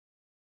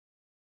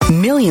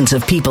Millions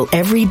of people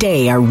every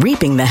day are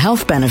reaping the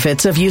health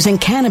benefits of using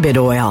cannabis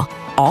oil,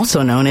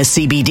 also known as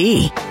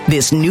CBD.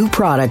 This new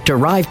product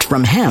derived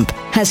from hemp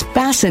has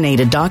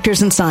fascinated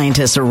doctors and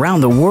scientists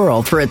around the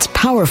world for its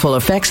powerful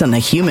effects on the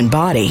human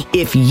body.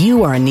 If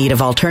you are in need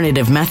of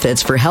alternative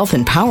methods for health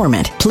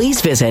empowerment, please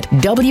visit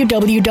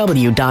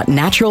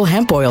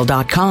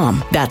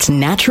www.naturalhempoil.com. That's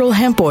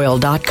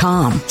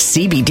naturalhempoil.com.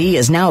 CBD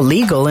is now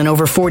legal in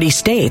over 40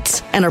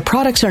 states, and our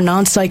products are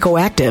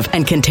non-psychoactive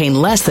and contain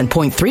less than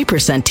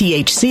 0.3%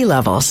 THC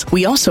levels.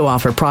 We also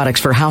offer products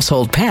for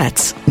household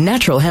pets.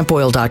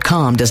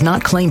 Naturalhempoil.com does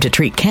not claim to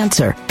treat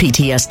cancer,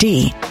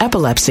 PTSD,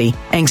 epilepsy,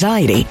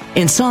 anxiety,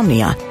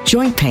 insomnia,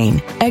 joint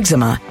pain,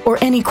 eczema, or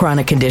any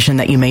chronic condition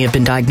that you may have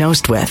been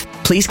diagnosed with.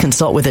 Please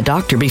consult with a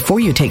doctor before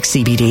you take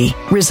CBD.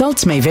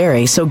 Results may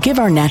vary, so give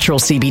our natural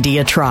CBD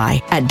a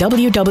try at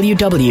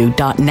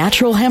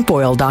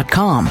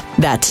www.naturalhempoil.com.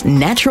 That's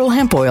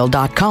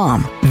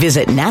naturalhempoil.com.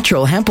 Visit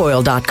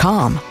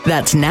naturalhempoil.com.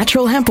 That's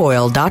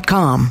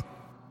naturalhempoil.com.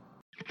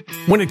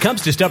 When it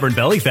comes to stubborn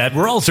belly fat,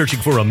 we're all searching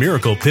for a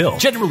miracle pill.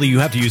 Generally, you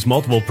have to use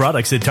multiple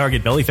products that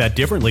target belly fat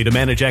differently to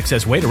manage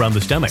excess weight around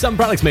the stomach. Some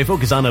products may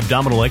focus on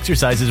abdominal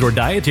exercises or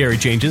dietary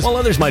changes, while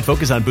others might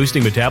focus on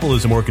boosting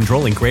metabolism or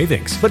controlling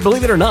cravings. But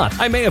believe it or not,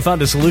 I may have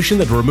found a solution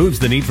that removes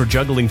the need for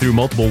juggling through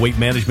multiple weight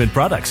management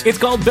products. It's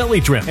called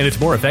Belly Trim, and it's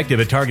more effective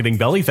at targeting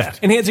belly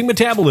fat, enhancing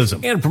metabolism,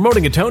 and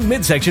promoting a toned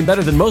midsection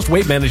better than most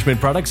weight management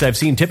products I've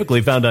seen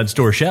typically found on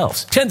store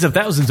shelves. Tens of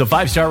thousands of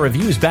 5-star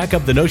reviews back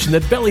up the notion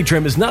that Belly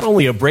Trim is not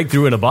only a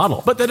breakthrough in a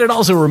bottle, but that it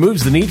also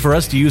removes the need for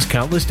us to use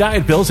countless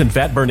diet pills and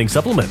fat-burning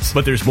supplements.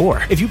 But there's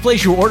more. If you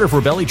place your order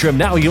for Belly Trim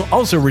now, you'll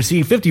also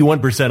receive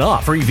 51%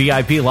 off, free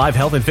VIP live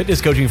health and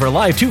fitness coaching for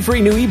life, 2 free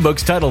new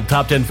ebooks titled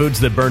Top 10 Foods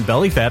That Burn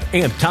Belly Fat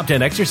and Top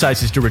 10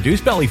 Exercises to Reduce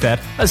Belly Fat,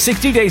 a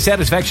 60-day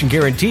satisfaction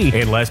guarantee,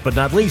 and last but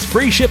not least,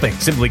 free shipping.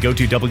 Simply go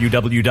to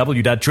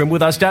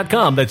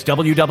www.trimwithus.com. That's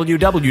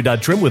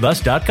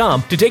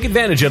www.trimwithus.com to take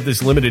advantage of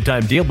this limited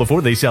time deal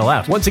before they sell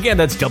out. Once again,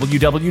 that's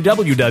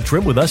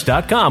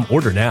www.trimwithus.com.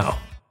 Order now.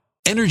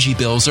 Energy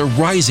bills are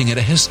rising at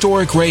a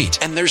historic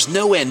rate, and there's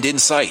no end in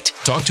sight.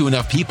 Talk to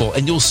enough people,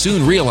 and you'll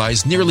soon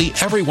realize nearly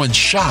everyone's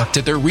shocked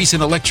at their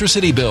recent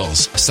electricity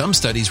bills. Some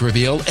studies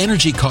reveal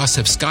energy costs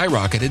have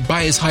skyrocketed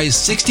by as high as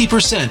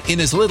 60%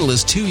 in as little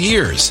as 2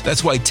 years.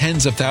 That's why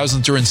tens of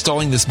thousands are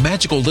installing this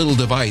magical little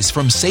device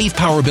from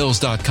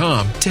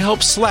SavePowerBills.com to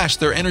help slash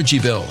their energy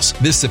bills.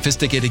 This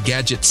sophisticated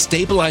gadget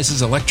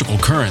stabilizes electrical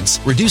currents,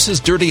 reduces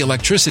dirty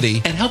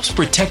electricity, and helps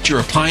protect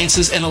your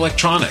appliances and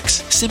electronics.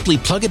 Simply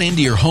plug it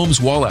into your home's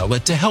wall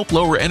outlet to help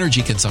lower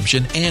energy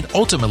consumption and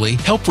ultimately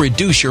help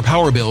reduce your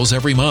power bills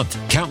every month.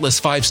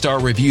 Countless 5-star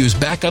reviews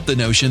back up the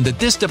notion that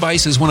this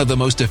device is one of the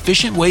most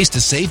efficient ways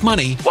to save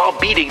money while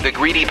beating the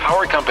greedy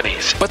power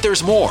companies. But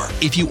there's more.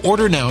 If you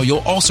order now, you'll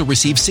also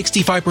receive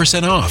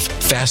 65% off,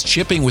 fast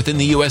shipping within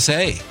the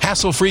USA,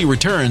 hassle-free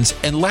returns,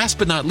 and last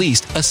but not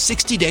least, a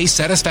 60-day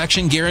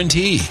satisfaction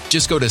guarantee.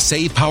 Just go to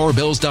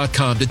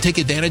SavePowerBills.com to take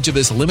advantage of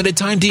this limited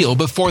time deal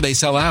before they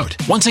sell out.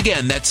 Once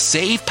again, that's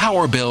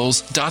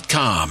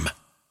SavePowerBills.com.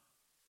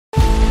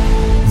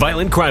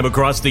 Violent crime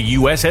across the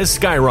U.S. has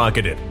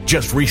skyrocketed.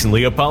 Just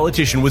recently, a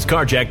politician was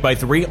carjacked by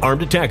 3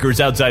 armed attackers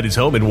outside his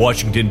home in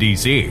Washington,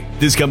 D.C.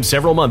 This comes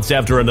several months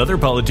after another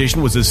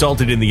politician was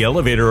assaulted in the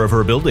elevator of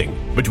her building.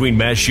 Between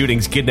mass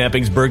shootings,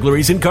 kidnappings,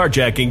 burglaries, and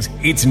carjackings,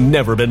 it's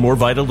never been more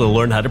vital to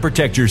learn how to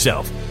protect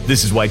yourself.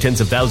 This is why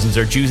tens of thousands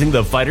are choosing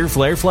the Fighter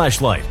Flare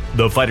flashlight.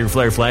 The Fighter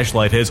Flare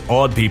flashlight has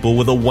awed people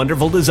with a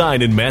wonderful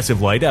design and massive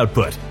light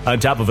output. On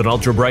top of an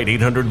ultra-bright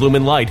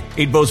 800-lumen light,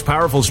 it boasts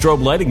powerful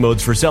strobe lighting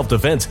modes for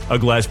self-defense, a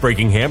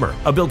glass-breaking hammer,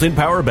 a built-in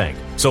power bank,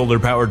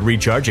 solar-powered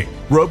recharging,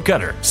 rope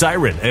cutter,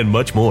 siren, and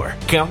much more.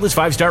 Countless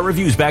 5-star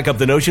reviews back up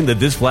the notion that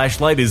this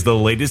flashlight is the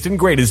latest and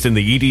greatest in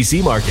the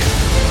EDC market.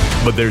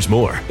 But there's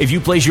more. If you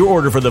place your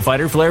order for the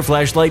Fighter Flare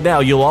flashlight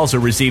now, you'll also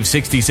receive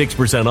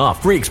 66%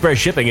 off, free express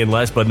shipping, and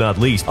last but not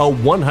least, a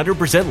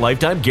 100%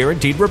 lifetime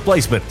guaranteed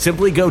replacement.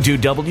 Simply go to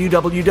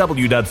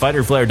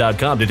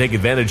www.fighterflare.com to take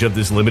advantage of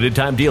this limited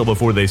time deal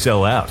before they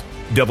sell out.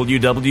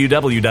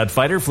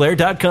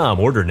 www.fighterflare.com.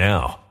 Order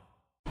now.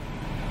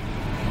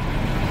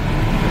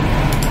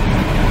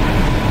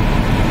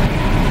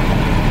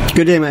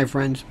 Good day, my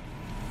friends.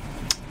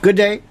 Good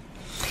day.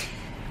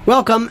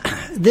 Welcome.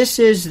 This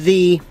is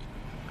the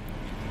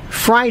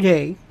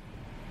Friday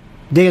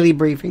daily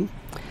briefing.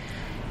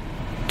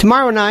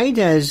 Tomorrow night,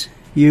 as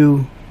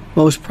you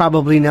most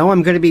probably know,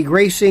 I'm going to be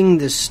gracing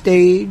the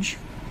stage,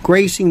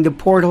 gracing the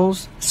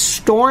portals,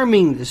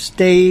 storming the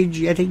stage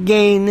yet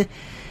again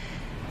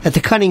at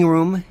the Cutting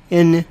Room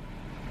in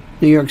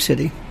New York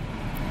City.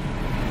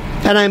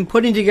 And I'm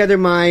putting together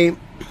my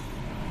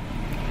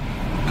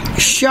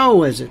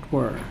show, as it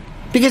were,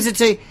 because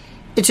it's a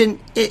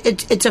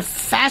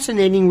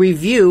fascinating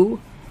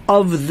review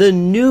of the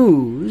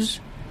news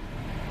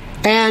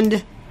and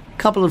a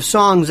couple of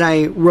songs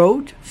I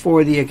wrote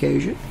for the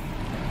occasion,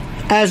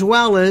 as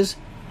well as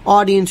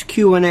audience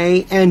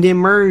Q&A and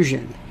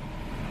immersion.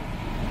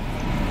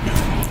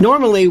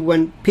 Normally,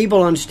 when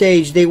people on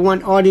stage, they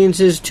want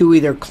audiences to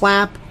either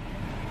clap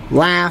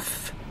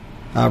laugh,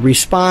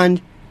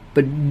 respond,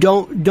 but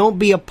don't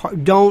be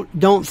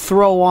don't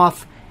throw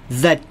off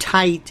the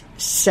tight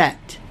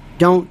set.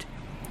 Don't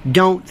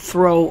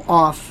throw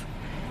off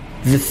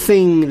the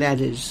thing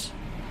that is.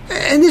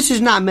 And this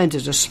is not meant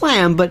as a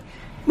slam, but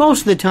most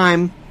of the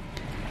time,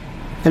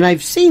 and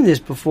I've seen this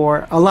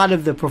before, a lot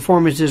of the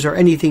performances or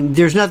anything,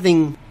 there's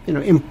nothing,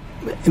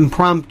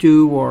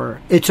 impromptu,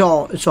 or it's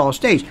all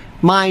staged.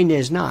 Mine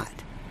is not.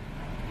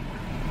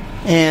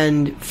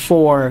 And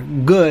for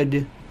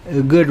good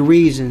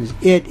reasons,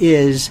 it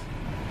is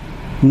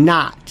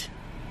not.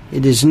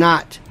 It is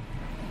not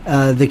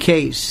the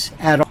case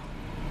at all.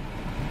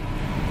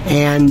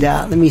 And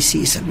let me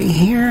see something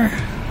here.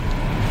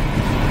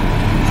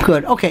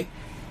 Good. Okay.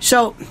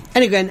 So,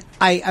 and again,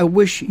 I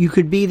wish you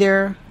could be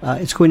there.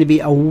 It's going to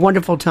be a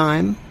wonderful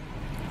time.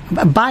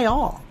 By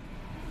all.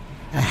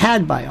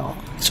 By all.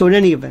 So in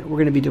any event, we're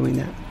going to be doing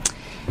that.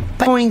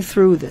 But going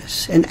through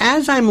this, and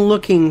as I'm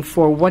looking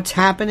for what's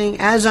happening,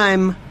 as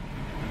I'm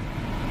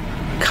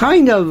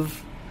kind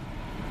of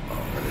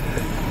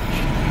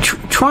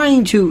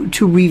trying to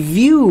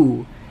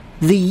review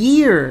the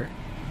year,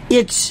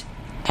 it's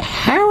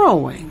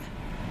harrowing.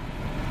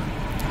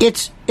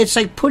 It's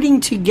like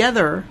putting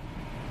together,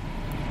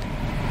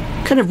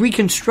 kind of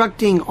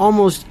reconstructing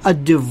almost a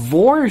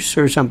divorce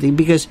or something,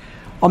 because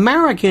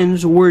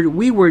Americans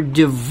were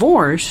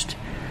divorced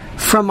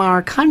from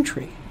our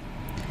country.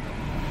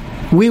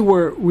 We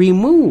were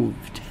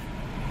removed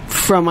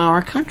from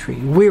our country.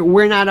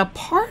 We're not a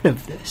part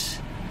of this.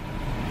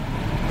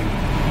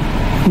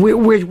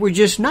 We're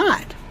just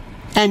not.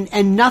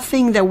 And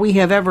nothing that we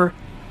have ever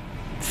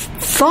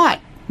thought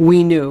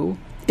we knew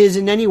is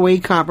in any way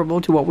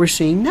comparable to what we're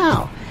seeing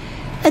now.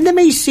 And that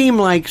may seem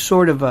like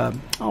sort of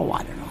an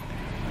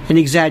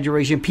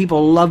exaggeration.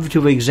 People love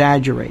to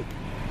exaggerate.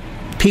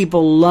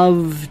 People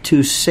love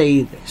to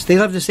say this. They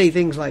love to say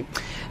things like,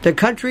 the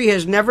country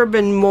has never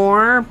been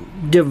more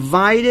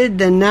divided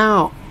than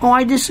now. Oh,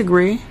 I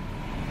disagree.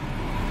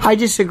 I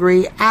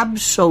disagree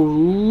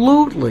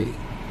absolutely.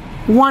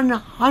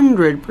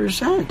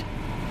 100%.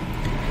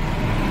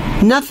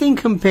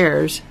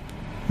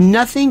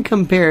 Nothing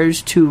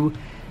compares to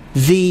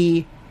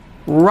the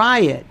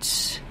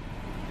riots,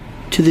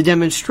 to the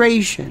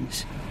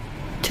demonstrations,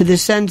 to the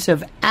sense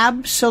of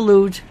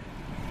absolute,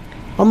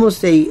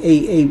 almost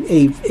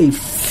a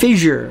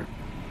fissure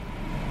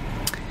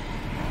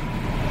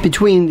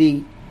between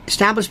the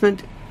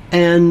establishment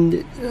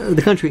and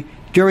the country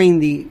during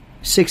the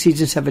 60s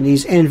and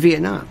 70s and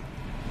Vietnam.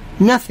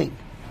 Nothing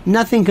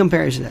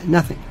compares to that.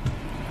 Nothing.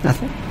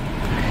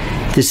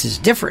 This is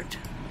different.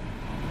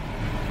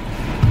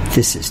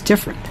 This is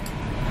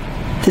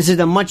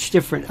a much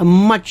different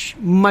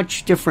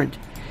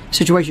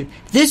situation.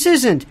 This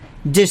isn't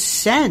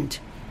dissent.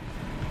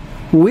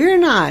 We're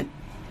not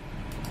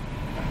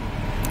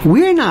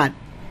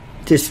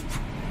this.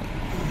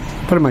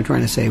 What am I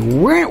trying to say?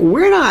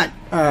 We're not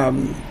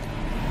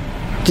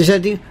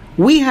dissenting.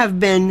 We have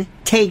been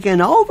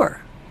taken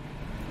over.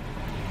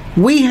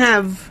 We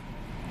have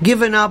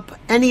given up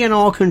any and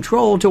all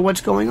control to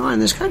what's going on in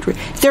this country.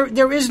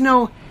 There is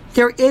no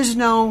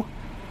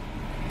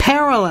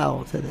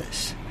parallel to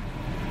this.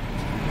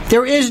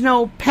 There is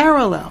no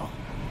parallel.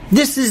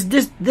 This is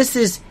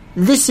different.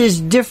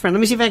 Let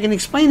me see if I can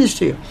explain this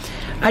to you.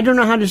 I don't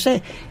know how to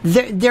say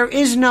it. There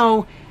is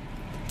no.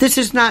 This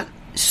is not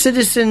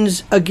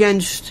citizens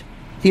against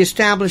the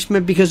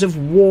establishment because of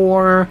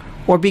war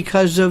or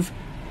because of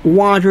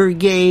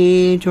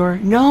Watergate or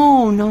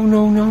no.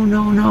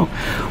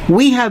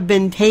 We have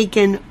been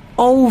taken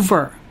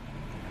over.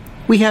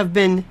 We have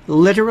been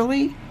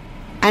literally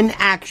and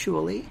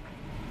actually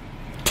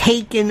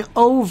taken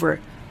over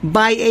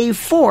by a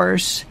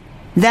force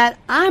that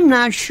I'm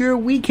not sure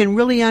we can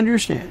really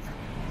understand.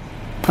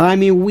 I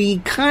mean, we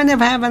kind of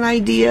have an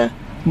idea,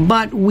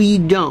 but we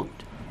don't.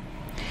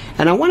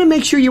 And I want to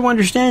make sure you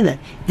understand that.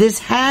 This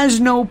has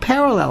no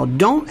parallel.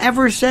 Don't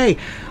ever say,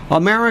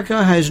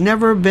 America has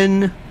never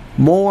been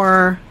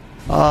more,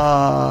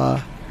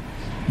 divided.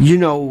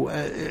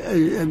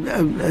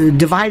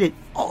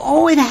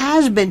 Oh, it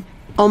has been.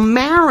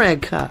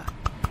 America.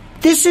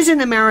 This isn't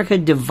America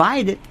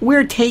divided.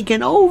 We're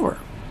taken over.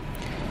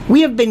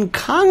 We have been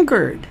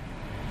conquered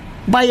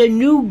by a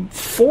new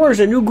force,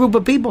 a new group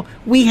of people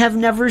we have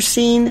never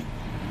seen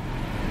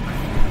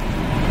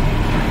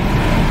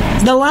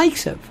the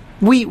likes of.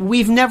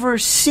 We've never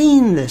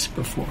seen this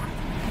before.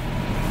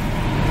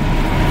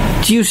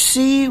 Do you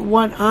see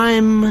what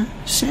I'm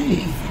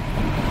saying?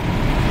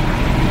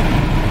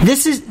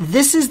 This is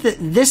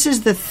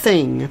the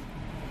thing.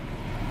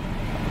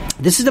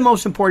 This is the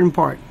most important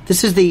part.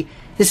 This is the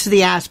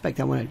aspect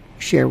I want to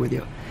share with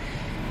you.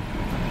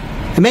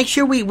 And make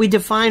sure we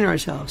define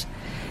ourselves.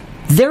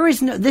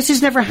 This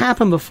has never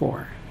happened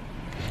before.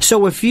 So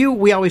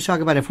we always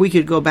talk about if we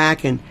could go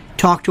back and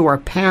talk to our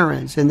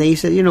parents and they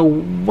said,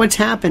 what's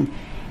happened?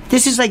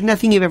 This is like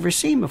nothing you've ever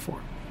seen before.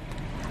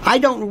 I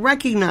don't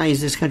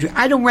recognize this country.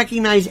 I don't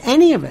recognize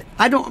any of it.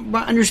 I don't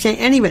understand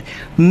any of it.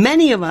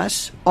 Many of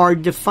us are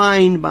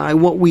defined by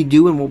what we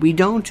do and what we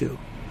don't do.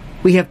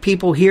 We have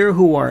people here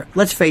who are,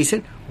 let's face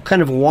it,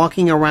 kind of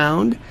walking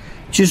around,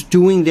 just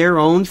doing their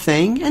own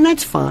thing, and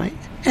that's fine.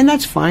 And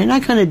that's fine. I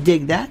kind of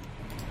dig that.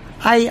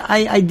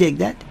 I dig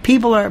that.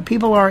 People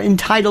are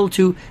entitled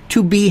to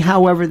be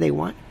however they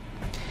want.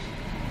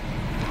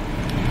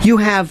 You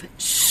have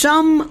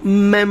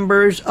some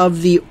members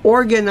of the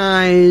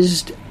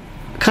organized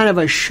kind of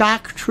a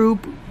shock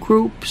troop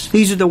groups.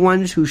 These are the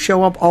ones who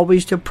show up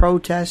always to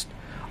protest,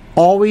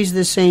 always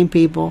the same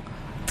people,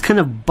 kind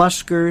of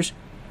buskers,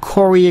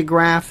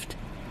 choreographed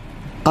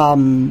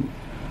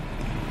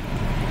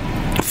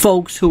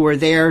folks who are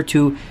there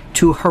to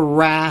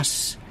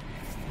harass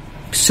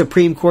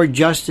Supreme Court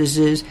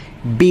justices,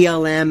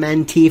 BLM,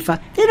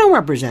 Antifa. They don't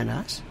represent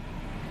us.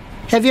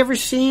 Have you ever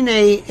seen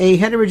a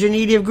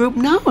heterogeneity of group?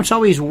 No, it's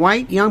always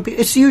white, young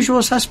people. It's the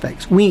usual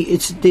suspects.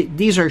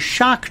 These are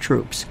shock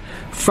troops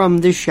from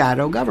the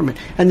shadow government.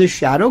 And the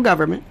shadow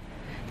government,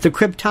 the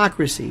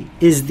cryptocracy,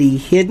 is the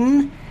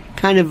hidden,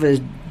 kind of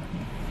a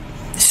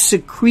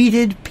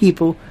secreted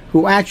people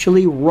who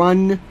actually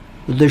run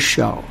the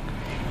show.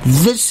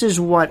 This is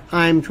what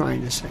I'm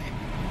trying to say.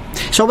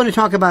 So I want to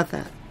talk about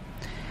that.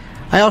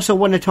 I also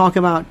want to talk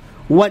about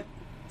what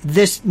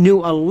this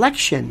new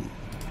election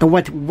and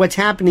what's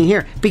happening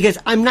here, because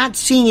I'm not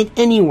seeing it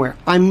anywhere.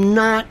 I'm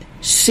not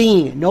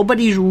seeing it.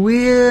 Nobody's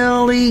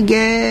really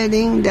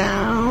getting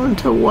down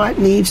to what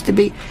needs to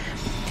be.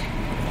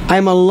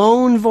 I'm a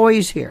lone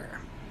voice here,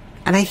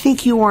 and I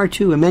think you are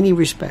too in many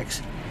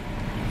respects.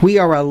 We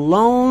are a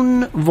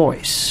lone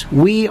voice.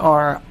 We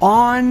are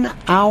on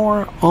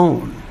our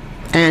own,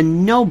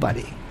 and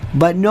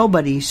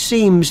nobody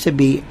seems to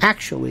be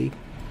actually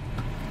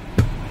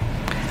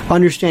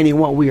understanding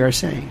what we are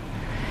saying.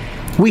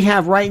 We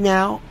have right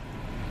now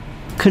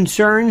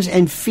concerns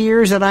and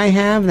fears that I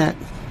have that,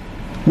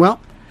 well,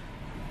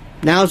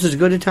 now's as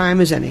good a time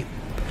as any.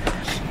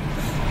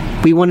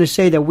 We want to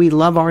say that we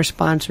love our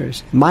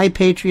sponsors. My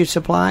Patriot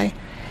Supply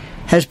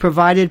has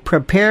provided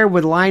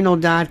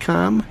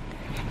preparewithlionel.com,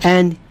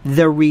 and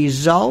the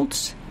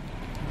results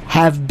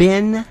have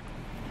been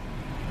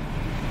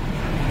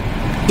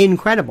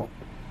incredible.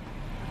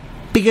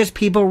 Because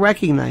people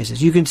recognize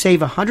this. You can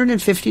save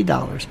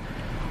 $150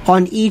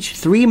 on each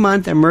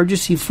 3-month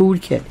emergency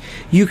food kit.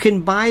 You can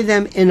buy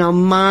them in a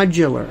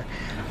modular.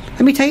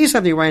 Let me tell you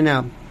something right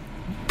now.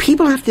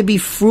 People have to be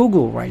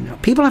frugal right now.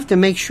 People have to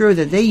make sure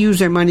that they use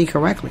their money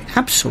correctly.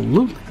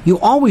 Absolutely. You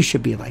always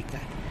should be like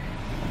that.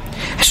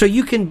 So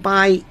you can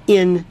buy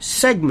in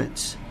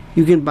segments.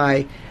 You can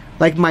buy,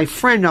 like my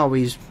friend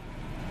always,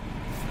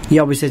 he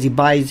always says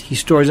he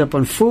stores up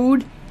on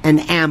food and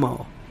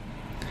ammo.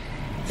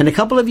 And a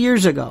couple of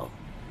years ago,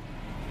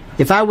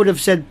 if I would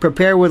have said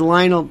prepare with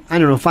Lionel,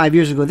 5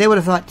 years ago, they would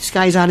have thought this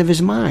guy's out of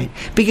his mind.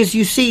 Because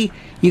you see,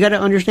 you got to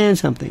understand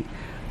something.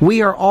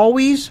 We are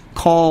always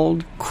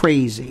called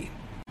crazy.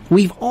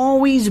 We've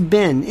always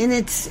been, and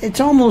it's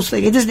almost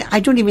like I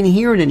don't even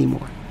hear it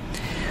anymore.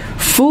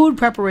 Food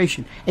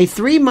preparation, a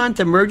 3-month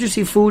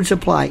emergency food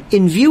supply.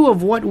 In view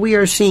of what we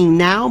are seeing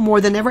now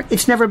more than ever,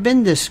 it's never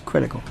been this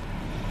critical.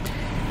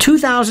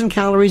 2,000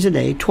 calories a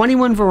day,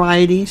 21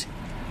 varieties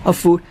of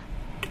food,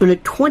 and a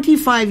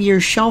 25-year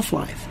shelf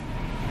life.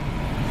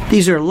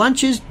 These are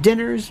lunches,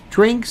 dinners,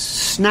 drinks,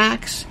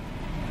 snacks,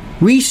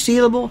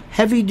 resealable,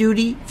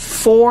 heavy-duty,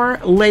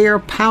 4-layer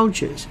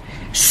pouches,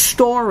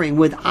 storing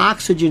with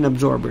oxygen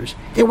absorbers.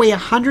 They weigh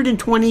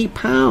 120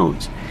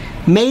 pounds.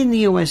 Made in the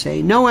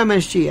USA, no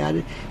MSG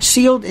added,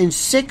 sealed in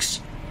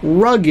 6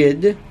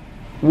 rugged,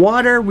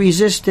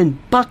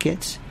 water-resistant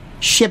buckets,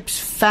 ships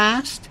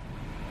fast,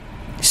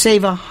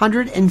 save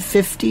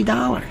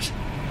 $150.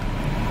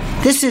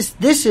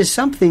 This is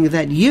something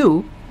that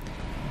you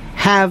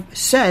have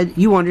said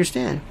you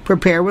understand.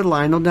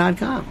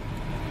 Preparewithlionel.com.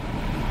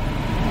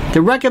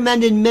 The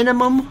recommended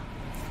minimum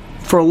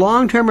for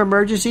long-term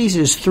emergencies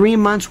is 3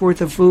 months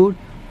worth of food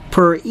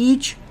per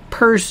each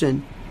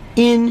person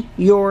in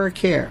your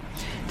care.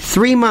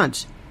 3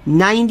 months,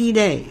 90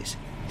 days.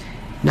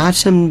 Not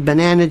some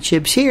banana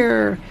chips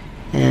here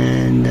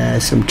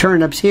and some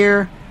turnips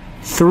here.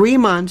 3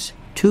 months,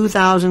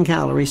 2,000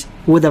 calories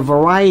with a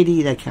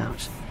variety that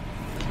counts.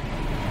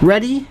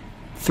 Ready?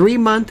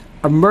 3-month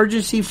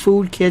emergency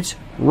food kits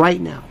right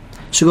now.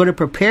 So go to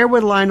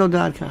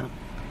preparewithlionel.com.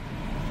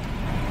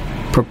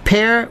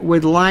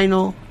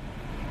 Preparewithlionel.com.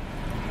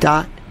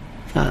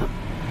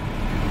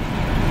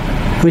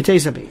 Let me tell you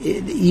something.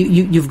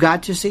 You've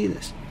got to see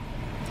this.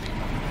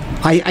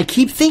 I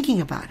keep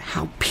thinking about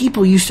how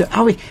people used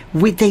to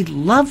they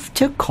love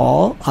to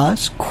call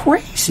us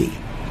crazy.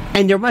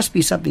 And there must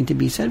be something to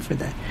be said for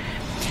that.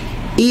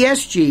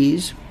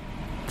 ESGs,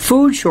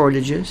 food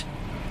shortages,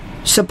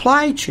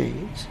 supply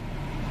chains.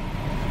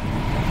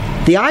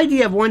 The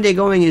idea of one day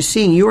going and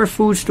seeing your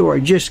food store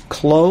just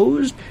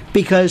closed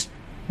because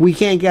we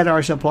can't get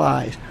our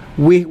supplies.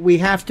 We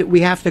have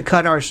to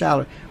cut our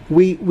salary.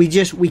 We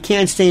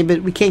can't stay in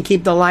business. We can't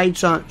keep the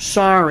lights on.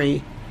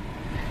 Sorry.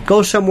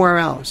 Go somewhere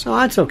else. Oh,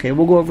 that's okay.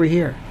 We'll go over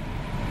here.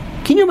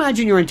 Can you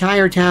imagine your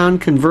entire town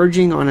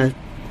converging on a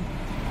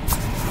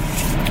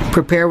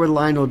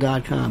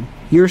preparewithlionel.com?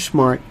 You're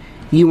smart.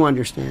 you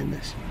understand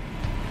this.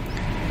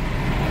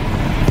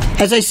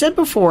 As I said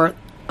before,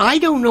 I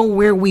don't know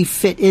where we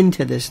fit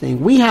into this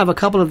thing. We have a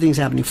couple of things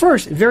happening.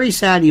 First, very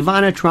sad,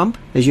 Ivana Trump,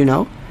 as you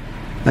know,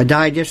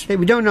 died yesterday.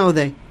 We don't know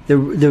the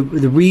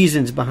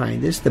reasons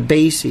behind this, the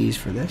bases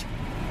for this.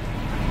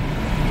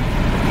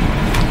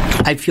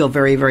 I feel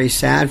very, very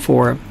sad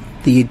for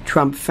the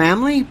Trump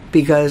family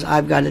because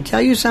I've got to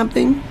tell you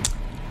something.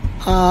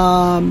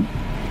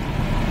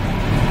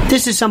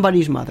 This is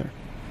somebody's mother.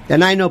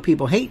 And I know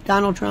people hate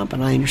Donald Trump,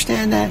 and I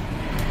understand that.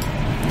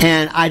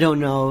 And I don't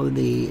know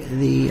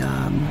the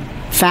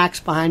facts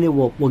behind it.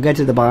 We'll get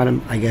to the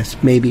bottom, I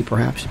guess, maybe,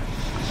 perhaps.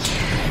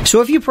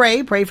 So if you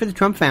pray for the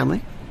Trump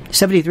family.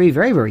 73,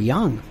 very, very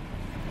young.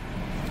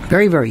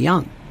 Very, very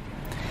young.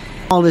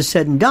 All is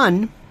said and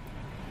done,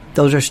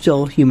 those are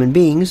still human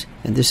beings,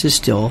 and this is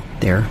still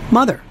their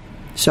mother.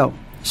 So,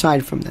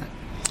 aside from that.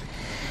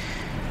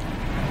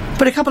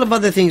 But a couple of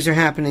other things are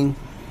happening.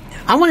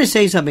 I want to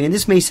say something, and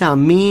this may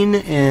sound mean,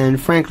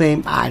 and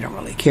frankly, I don't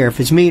really care if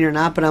it's mean or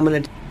not, but I'm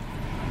going to...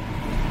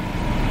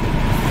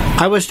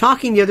 I was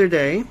talking the other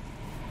day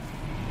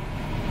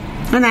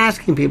and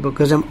asking people,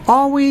 because I'm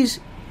always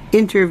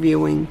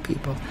interviewing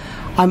people.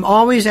 I'm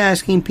always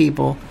asking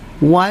people,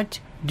 what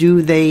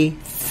do they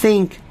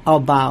think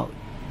about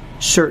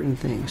certain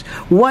things?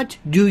 What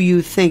do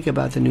you think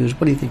about the news?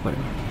 What do you think?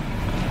 Whatever.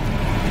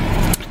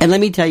 And let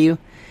me tell you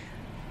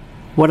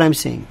what I'm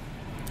seeing.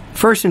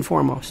 First and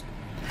foremost,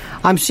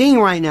 I'm seeing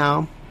right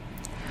now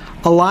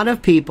a lot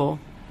of people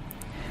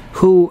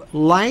who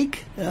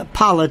like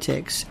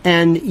politics,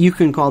 and you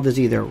can call this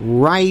either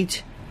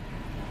right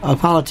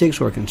politics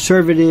or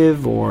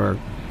conservative or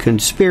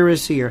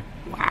conspiracy, or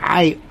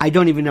I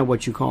don't even know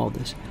what you call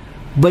this.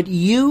 But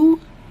you,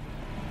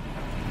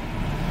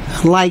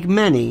 like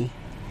many,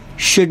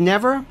 should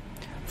never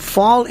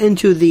fall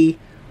into the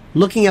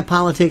looking at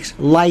politics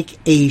like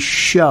a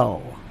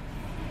show.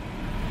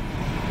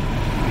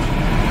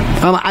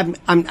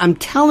 I'm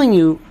telling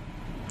you,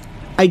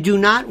 I do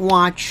not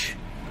watch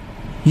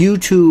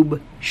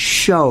YouTube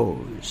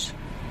shows.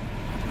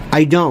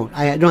 I don't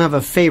have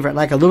a favorite.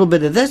 Like a little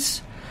bit of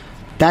this,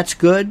 that's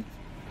good.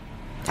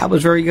 That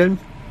was very good.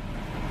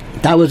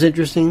 That was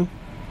interesting.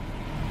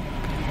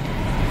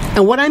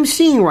 And what I'm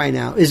seeing right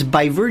now is,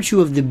 by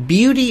virtue of the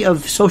beauty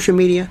of social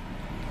media,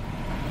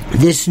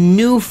 this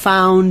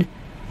newfound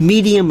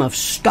medium of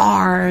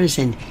stars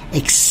and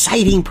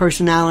exciting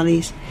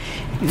personalities,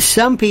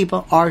 some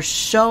people are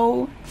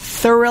so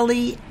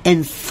thoroughly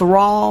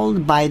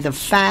enthralled by the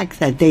fact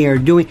that they are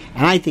doing,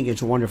 and I think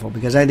it's wonderful,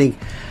 because I think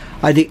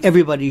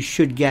everybody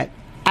should get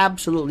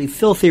absolutely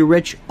filthy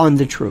rich on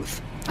the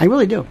truth. I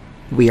really do.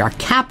 We are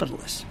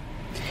capitalists.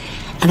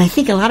 And I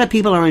think a lot of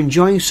people are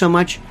enjoying so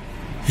much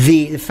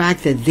the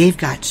fact that they've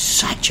got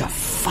such a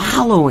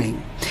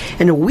following.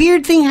 And a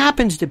weird thing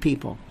happens to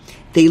people.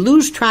 They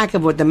lose track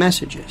of what the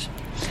message is.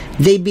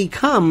 They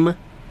become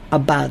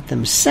about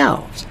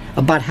themselves,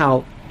 about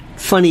how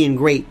funny and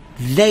great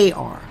they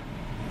are.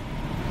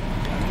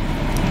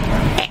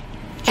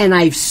 And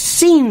I've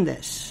seen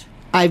this.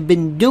 I've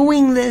been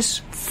doing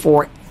this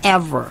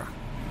forever.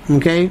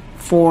 Okay?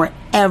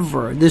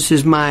 Forever. This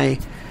is my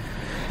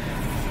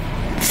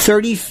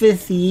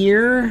 35th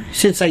year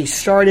since I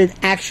started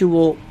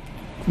actual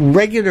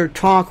regular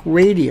talk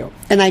radio.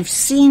 And I've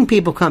seen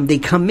people come. They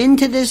come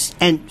into this,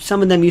 and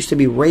some of them used to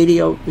be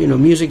radio,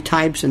 music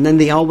types, and then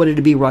they all wanted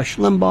to be Rush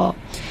Limbaugh.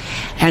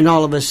 And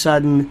all of a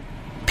sudden,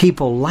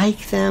 people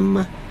like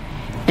them,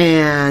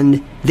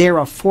 and they're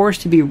a force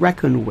to be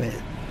reckoned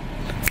with.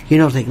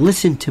 Like,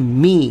 listen to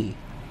me.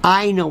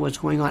 I know what's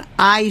going on.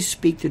 I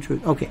speak the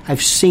truth. Okay,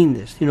 I've seen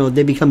this.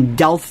 They become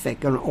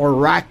Delphic and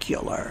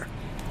oracular.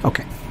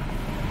 Okay.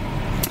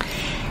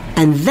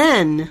 And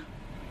then,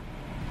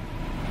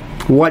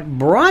 what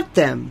brought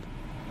them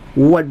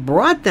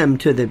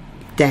to the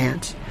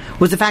dance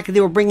was the fact that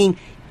they were bringing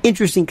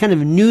interesting kind of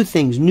new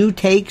things, new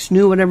takes,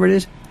 new whatever it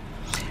is.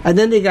 And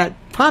then they got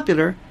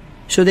popular,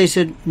 so they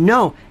said,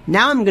 no,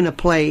 now I'm going to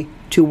play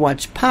to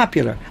what's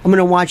popular. I'm going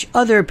to watch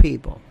other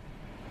people.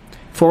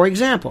 For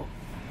example,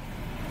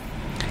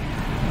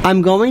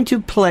 I'm going to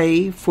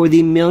play for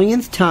the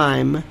millionth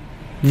time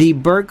the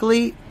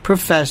Berkeley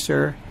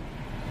professor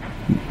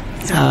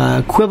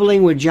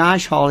quibbling with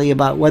Josh Hawley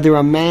about whether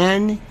a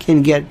man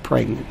can get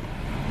pregnant.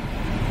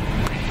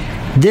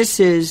 This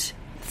is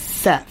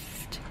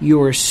theft.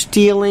 You are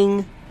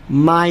stealing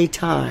my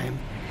time.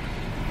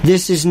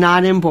 This is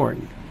not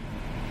important.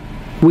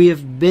 We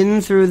have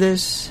been through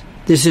this.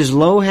 This is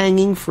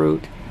low-hanging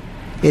fruit.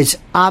 It's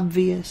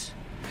obvious.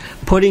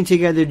 Putting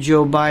together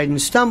Joe Biden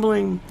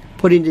stumbling,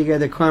 putting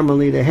together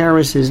Carmelita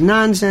Harris's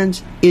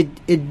nonsense,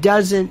 it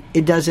doesn't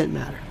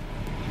matter.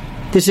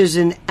 This is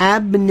an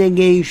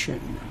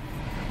abnegation,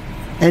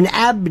 an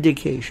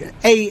abdication,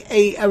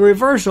 a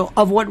reversal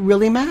of what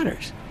really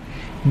matters.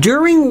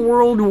 During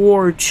World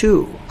War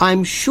II,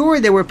 I'm sure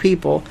there were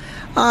people,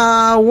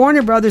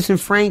 Warner Brothers and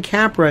Frank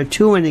Capra,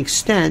 to an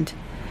extent,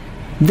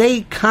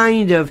 they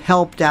kind of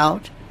helped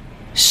out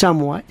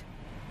somewhat.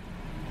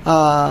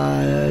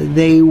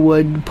 They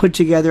would put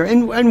together,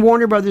 and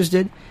Warner Brothers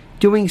did,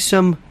 doing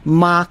some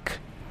mock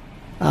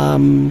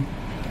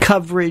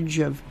coverage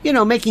of,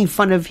 making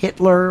fun of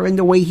Hitler and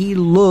the way he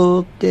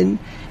looked, and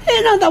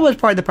that was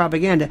part of the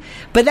propaganda.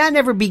 But that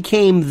never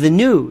became the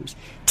news.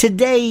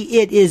 Today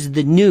it is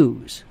the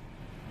news.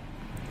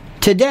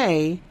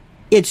 Today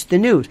it's the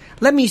news.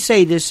 Let me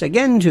say this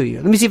again to you.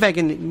 Let me see if I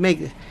can make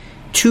it.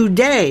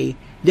 Today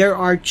there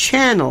are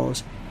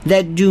channels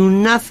that do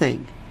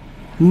nothing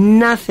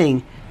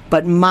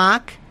but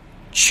mock,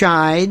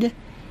 chide,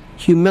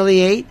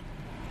 humiliate,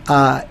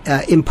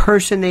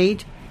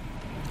 impersonate.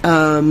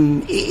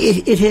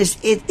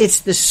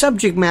 It's the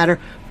subject matter,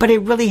 but it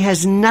really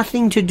has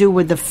nothing to do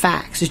with the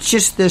facts. It's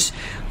just this,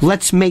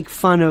 let's make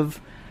fun of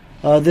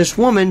this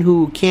woman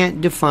who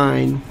can't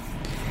define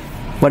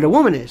what a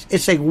woman is.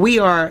 It's like we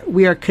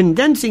are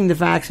condensing the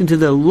facts into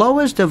the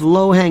lowest of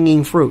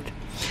low-hanging fruit.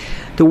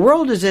 The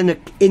world is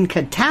in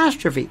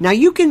catastrophe. Now,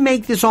 you can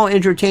make this all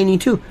entertaining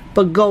too,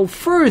 but go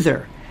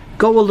further.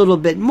 Go a little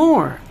bit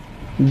more.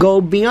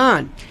 Go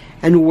beyond.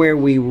 And where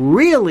we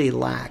really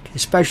lack,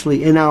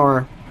 especially in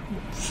our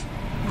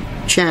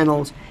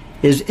channels,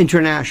 is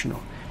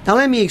international. Now,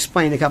 let me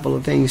explain a couple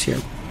of things here.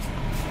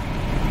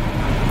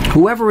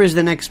 Whoever is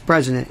the next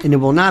president, and it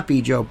will not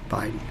be Joe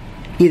Biden,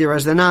 either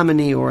as the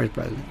nominee or as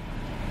president.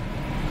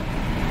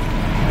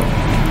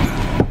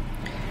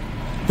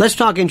 Let's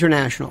talk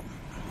international.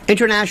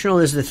 International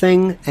is the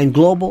thing, and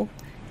global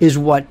is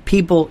what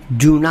people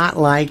do not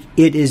like.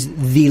 It is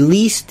the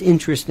least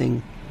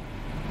interesting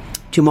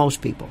to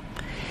most people.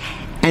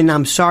 And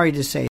I'm sorry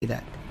to say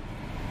that.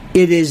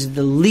 It is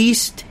the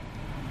least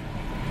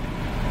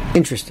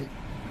interesting.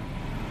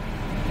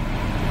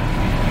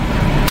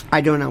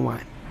 I don't know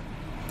why.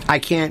 I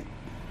can't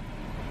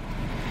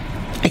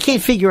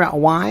figure out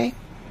why.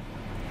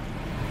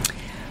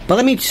 But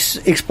let me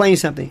explain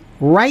something.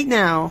 Right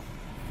now,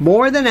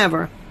 more than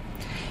ever,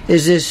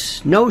 is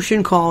this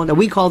notion that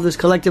we call this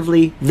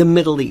collectively the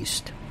Middle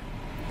East.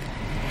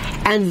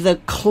 And the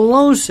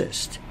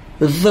closest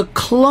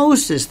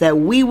that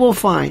we will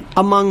find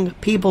among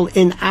people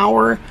in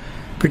our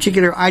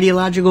particular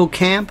ideological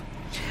camp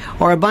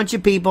are a bunch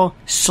of people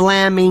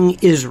slamming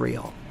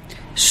Israel,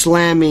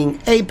 slamming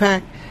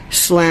AIPAC,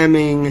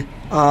 slamming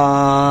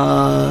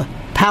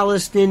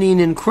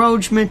Palestinian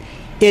encroachment.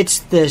 It's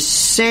the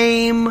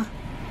same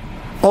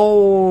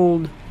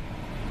old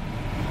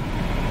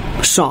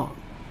song.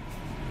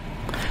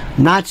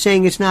 I'm not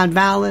saying it's not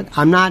valid.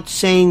 I'm not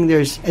saying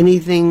there's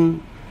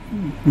anything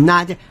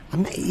not.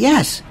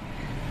 Yes,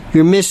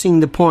 you're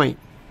missing the point.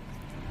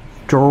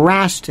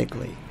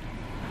 Drastically.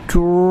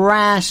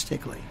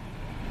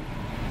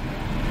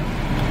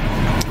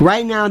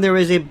 Right now there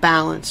is a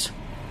balance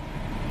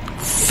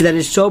that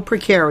is so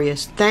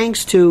precarious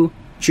thanks to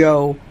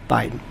Joe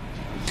Biden.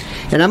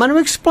 And I'm going to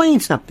explain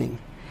something.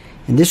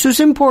 And this is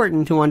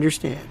important to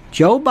understand.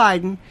 Joe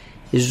Biden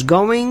is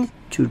going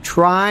to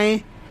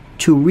try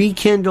to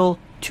rekindle,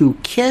 to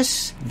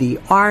kiss the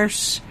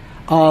arse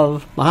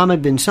of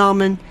Mohammed bin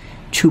Salman,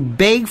 to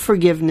beg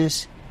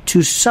forgiveness,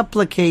 to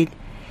supplicate,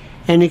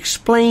 and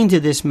explain to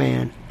this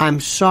man, I'm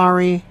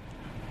sorry.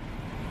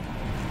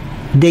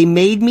 They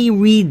made me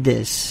read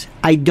this.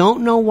 I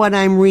don't know what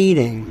I'm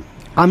reading.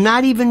 I'm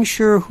not even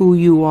sure who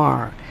you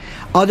are.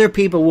 Other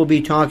people will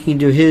be talking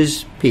to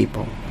his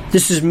people.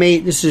 This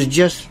is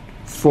just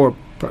for...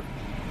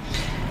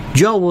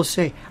 Joe will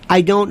say,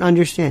 I don't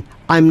understand.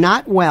 I'm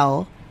not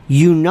well.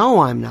 You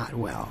know I'm not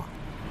well.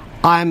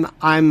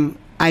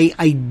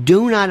 I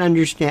do not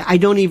understand. I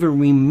don't even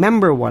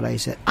remember what I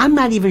said. I'm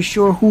not even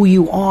sure who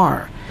you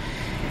are.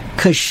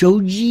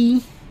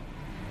 Khashoggi?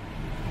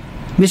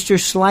 Mr.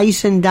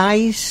 Slice and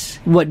Dice?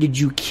 What, did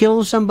you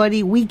kill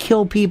somebody? We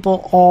kill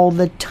people all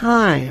the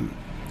time.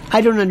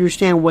 I don't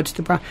understand what's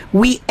the problem.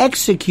 We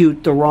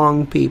execute the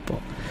wrong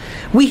people.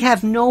 We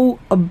have no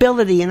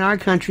ability in our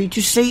country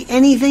to say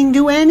anything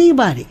to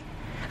anybody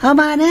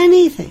about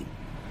anything.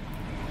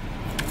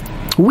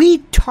 We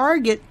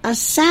target,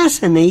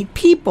 assassinate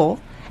people,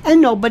 and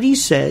nobody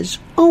says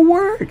a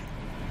word.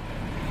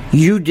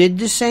 You did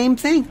the same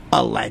thing,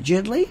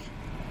 allegedly.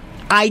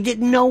 I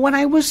didn't know what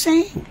I was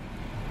saying.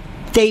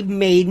 They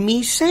made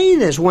me say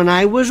this. When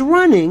I was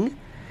running,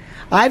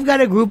 I've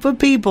got a group of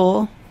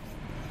people,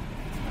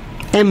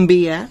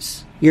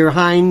 MBS, Your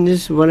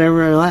Highness,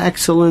 whatever,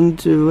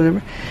 excellent,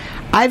 whatever.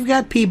 I've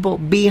got people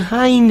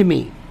behind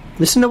me.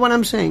 Listen to what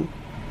I'm saying.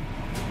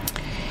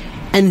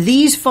 And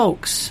these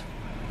folks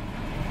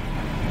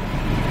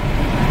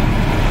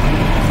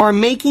are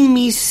making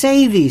me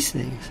say these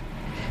things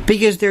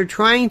because they're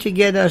trying to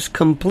get us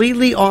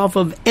completely off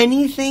of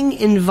anything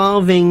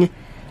involving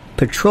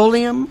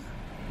petroleum,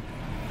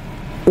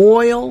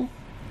 oil,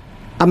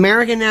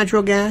 American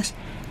natural gas,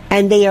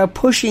 and they are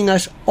pushing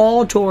us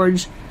all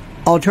towards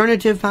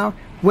alternative power,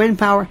 wind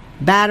power,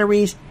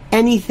 batteries,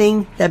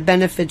 anything that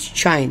benefits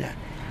China.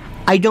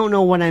 I don't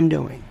know what I'm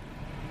doing.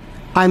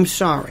 I'm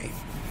sorry.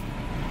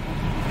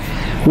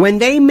 When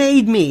they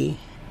made me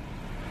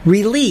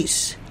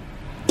release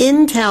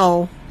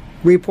intel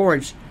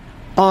reports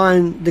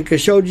on the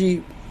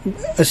Khashoggi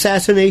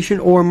assassination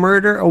or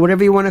murder or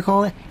whatever you want to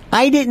call it,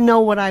 I didn't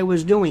know what I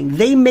was doing.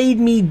 They made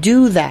me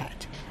do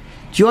that.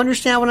 Do you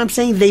understand what I'm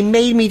saying? They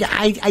made me,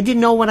 I didn't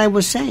know what I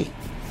was saying.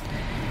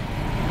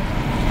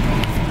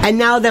 And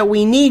now that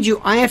we need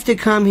you, I have to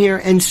come here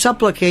and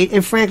supplicate.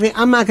 And frankly,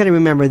 I'm not going to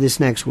remember this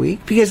next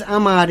week because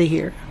I'm out of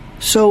here.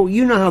 So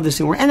you know how this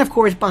thing works. And of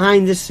course,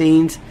 behind the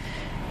scenes,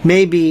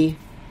 maybe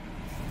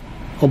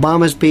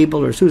Obama's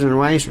people or Susan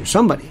Rice or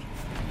somebody.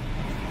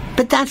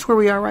 But that's where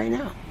we are right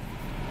now.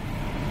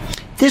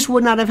 This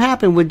would not have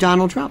happened with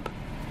Donald Trump.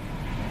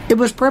 It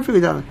was perfectly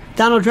done.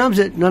 Donald Trump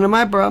said, none of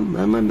my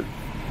problem.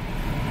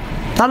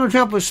 Donald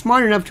Trump was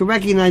smart enough to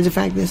recognize the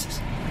fact this is.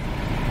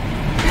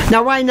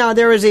 Now, right now,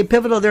 there is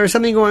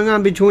something going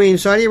on between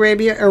Saudi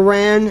Arabia,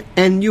 Iran,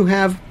 and you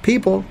have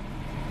people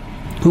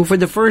who, for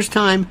the first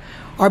time,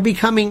 are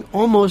becoming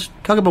almost,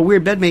 talk about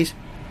weird bedmates,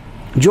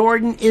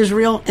 Jordan,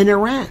 Israel, and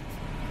Iran.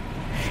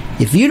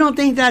 If you don't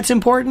think that's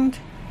important,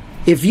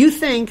 if you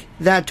think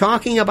that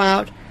talking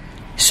about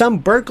some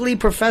Berkeley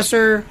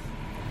professor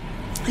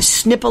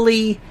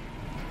snippily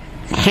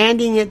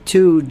handing it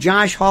to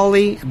Josh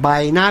Hawley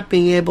by not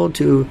being able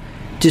to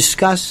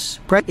discuss,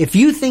 if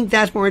you think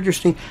that's more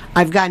interesting,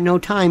 I've got no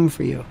time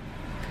for you.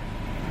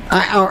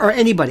 Or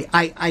anybody.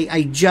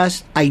 I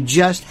just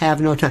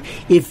have no time.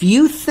 If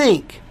you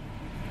think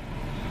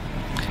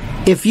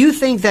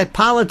that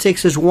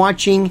politics is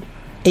watching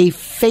a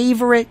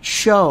favorite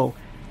show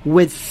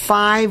with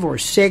 5 or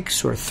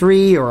 6 or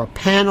 3 or a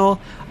panel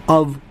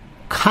of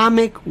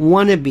comic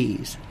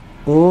wannabes,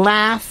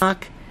 laugh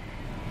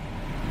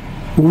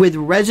with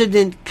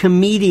resident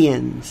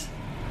comedians,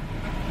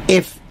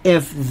 if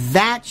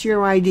that's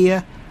your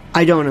idea,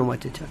 I don't know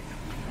what to tell you.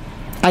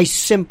 I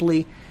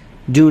simply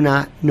do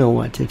not know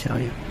what to tell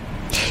you.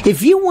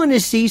 If you want to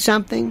see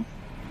something,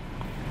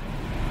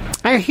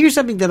 here's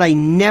something that I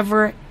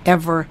never,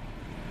 ever,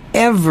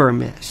 ever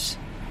miss.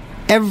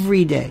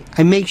 Every day.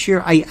 I make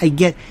sure I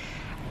get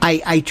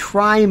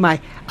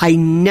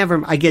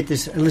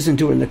this, I listen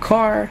to it in the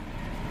car,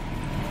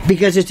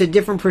 because it's a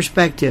different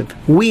perspective.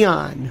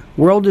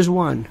 World is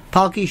One,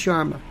 Palki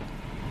Sharma.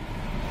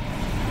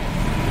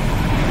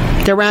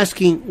 They're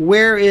asking,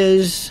 where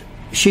is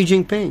Xi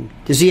Jinping?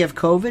 Does he have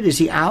COVID? Is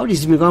he out?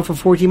 He's been gone for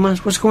 14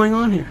 months. What's going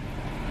on here?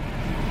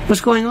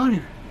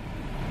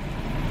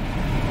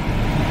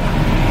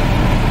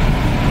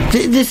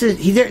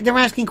 They're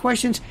asking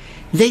questions.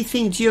 They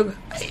think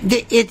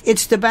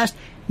it's the best.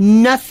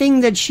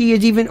 Nothing that she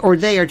is even, or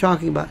they are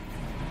talking about,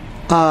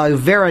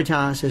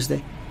 Veritas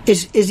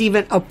is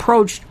even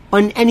approached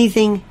on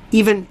anything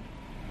even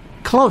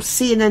close.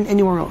 CNN,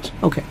 anywhere else.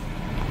 Okay.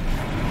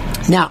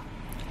 Now,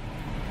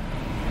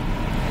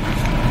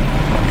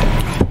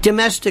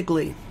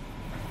 domestically,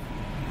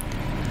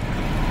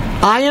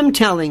 I am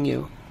telling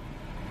you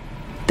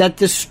that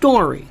the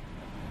story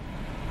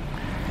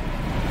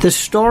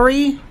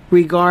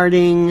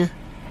regarding,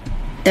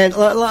 and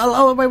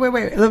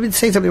wait, let me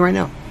say something right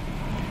now.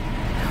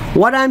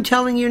 What I'm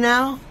telling you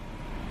now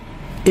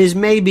is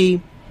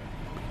maybe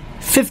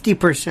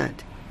 50%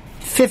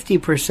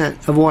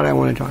 of what I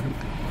want to talk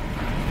about.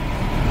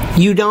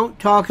 You don't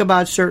talk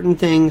about certain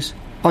things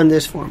on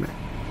this format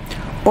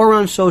or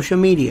on social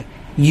media.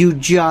 You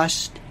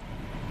just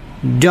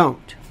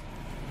don't.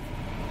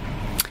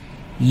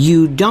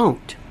 You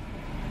don't.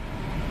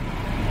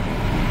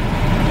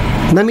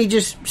 Let me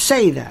just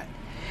say that.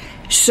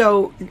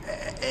 So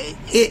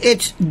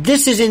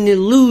this is an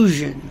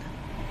illusion.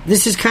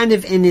 This is kind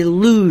of an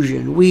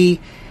illusion. We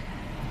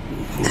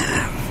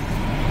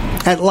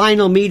at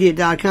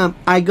LionelMedia.com,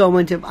 I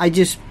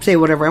just say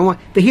whatever I want.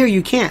 But here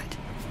you can't.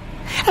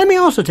 And let me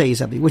also tell you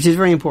something, which is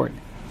very important.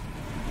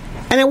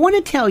 And I want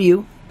to tell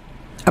you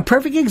a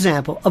perfect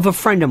example of a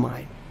friend of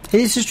mine.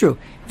 And this is true.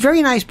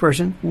 Very nice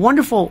person,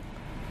 wonderful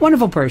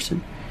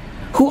person,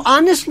 who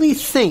honestly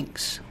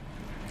thinks.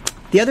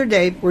 The other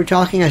day, we're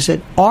talking, I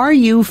said, are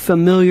you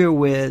familiar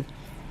with,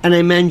 and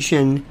I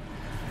mentioned,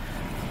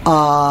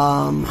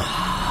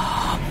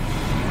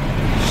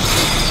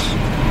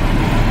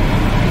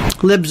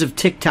 libs of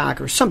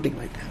TikTok or something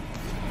like that.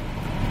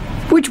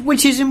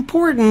 Which is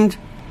important.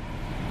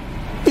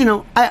 You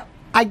know, I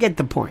get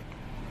the point.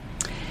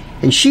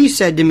 And she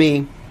said to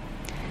me,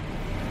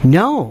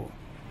 no,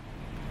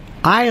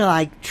 I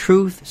like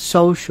Truth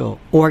Social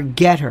or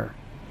Get Her.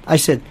 I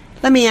said,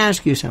 let me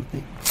ask you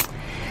something.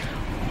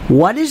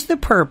 What is the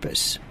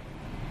purpose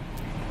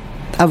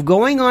of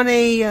going on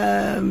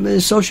a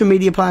social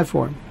media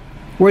platform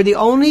where the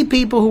only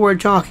people who are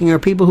talking are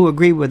people who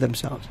agree with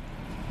themselves?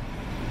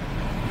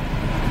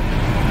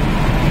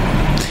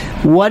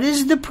 What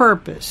is the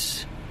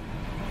purpose?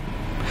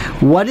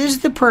 What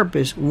is the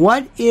purpose?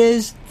 What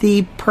is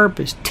the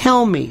purpose?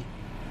 Tell me.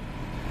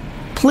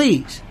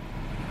 Please.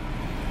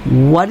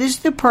 What is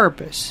the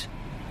purpose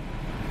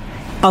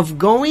of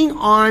going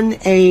on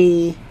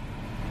a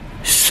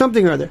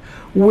something or other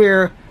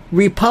where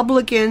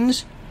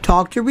Republicans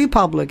talk to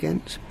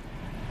Republicans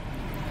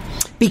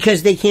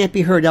because they can't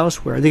be heard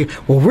elsewhere?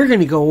 We're going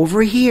to go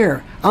over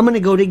here. I'm going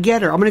to go to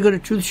Get Her. I'm going to go to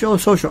Truth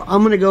Social.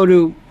 I'm going to go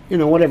to,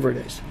 whatever it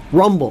is,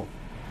 Rumble.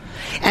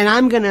 And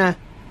I'm going to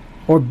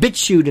or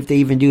BitChute if they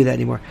even do that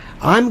anymore.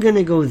 I'm going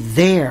to go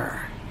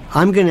there.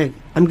 I'm going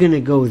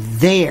to go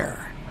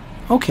there.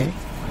 Okay.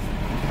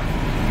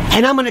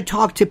 And I'm going to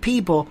talk to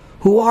people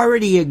who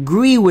already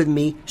agree with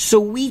me so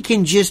we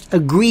can just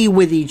agree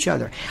with each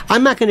other.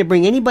 I'm not going to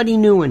bring anybody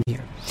new in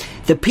here.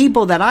 The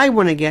people that I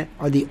want to get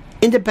are the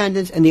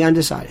independents and the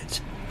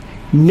undecideds.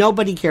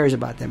 Nobody cares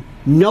about them.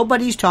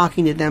 Nobody's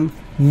talking to them.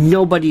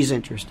 Nobody's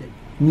interested.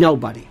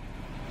 Nobody.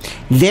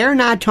 They're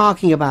not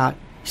talking about,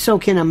 so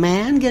can a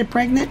man get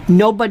pregnant?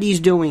 Nobody's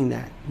doing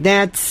that.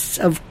 That's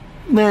of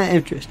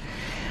interest.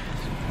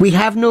 We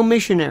have no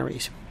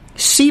missionaries.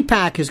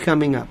 CPAC is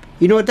coming up.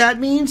 You know what that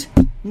means?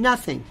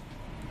 Nothing.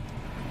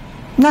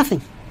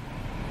 Nothing.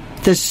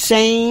 The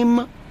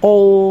same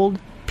old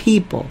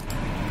people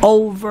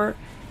over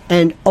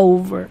and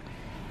over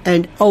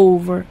and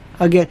over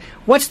again.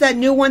 What's that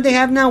new one they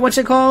have now? What's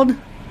it called?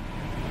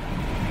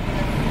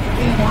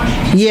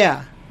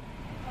 Yeah.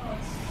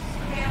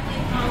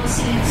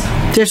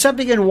 There's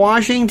something in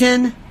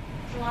Washington.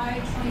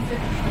 July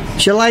 25th.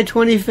 July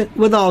 25th,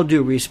 with all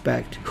due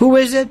respect. Who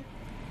is it?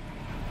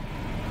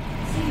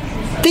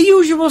 The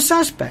usual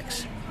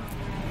suspects.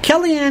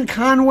 Kellyanne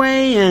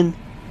Conway and...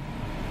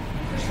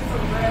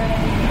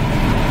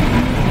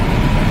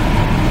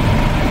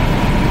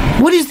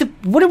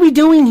 What are we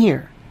doing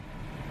here?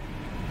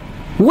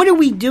 What are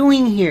we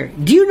doing here?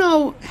 Do you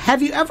know,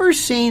 have you ever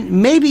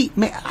seen,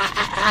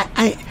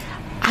 I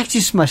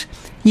just must,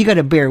 you got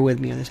to bear with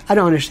me on this. I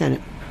don't understand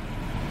it.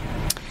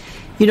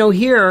 You know,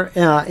 here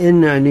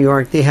in New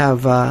York, they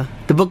have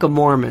the Book of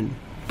Mormon.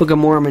 Book of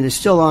Mormon is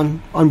still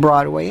on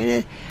Broadway.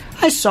 And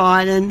I saw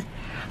it, and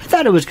I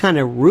thought it was kind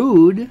of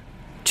rude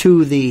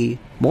to the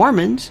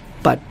Mormons,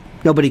 but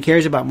nobody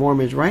cares about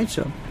Mormons, right?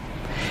 So,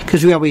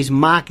 because we always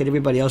mock at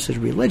everybody else's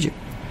religion.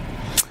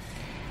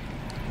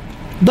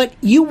 But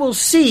you will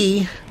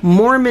see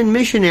Mormon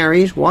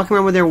missionaries walking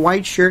around with their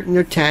white shirt and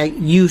their tag.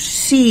 You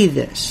see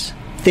this.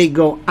 They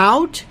go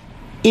out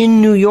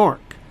in New York.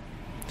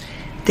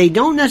 They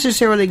don't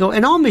necessarily go,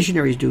 and all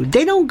missionaries do,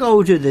 they don't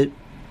go to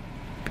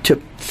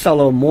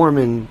fellow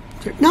Mormon.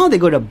 No, they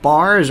go to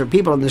bars or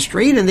people on the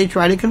street and they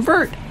try to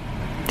convert.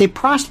 They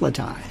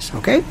proselytize,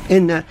 okay,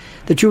 in the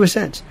truest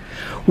sense.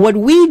 What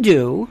we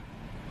do,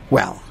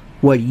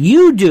 what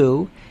you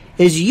do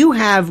is you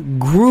have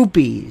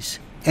groupies.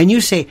 And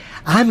you say,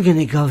 I'm going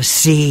to go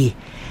see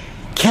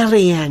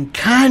Kellyanne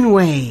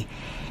Conway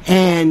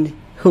and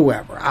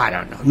whoever. I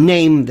don't know.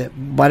 Name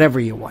whatever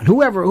you want.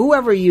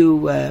 Whoever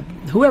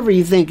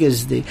you think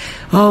is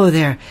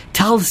they're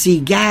Tulsi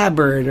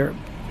Gabbard or...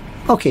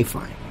 Okay,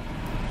 fine.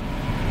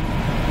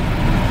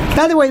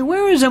 By the way,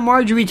 where is a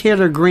Marjorie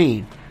Taylor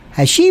Greene?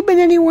 Has she been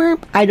anywhere?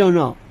 I don't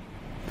know.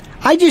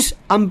 I just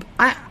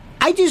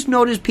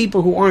notice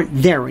people who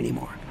aren't there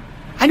anymore.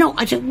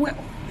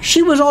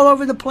 She was all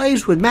over the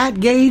place with Matt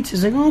Gaetz.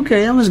 It's like,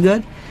 okay, that was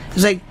good.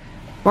 It's like,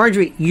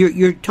 Marjorie,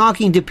 you're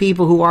talking to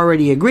people who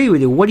already agree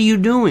with you. What are you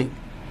doing?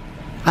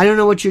 I don't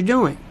know what you're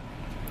doing.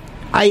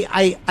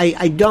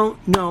 I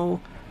don't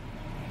know.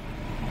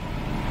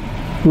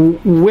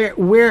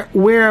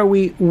 Where are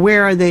we?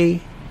 Where are they?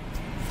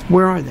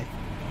 Where are they?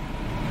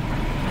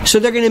 So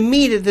they're going to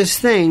meet at this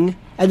thing,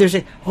 and they're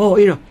saying,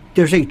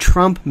 they're saying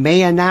Trump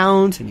may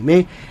announce, and he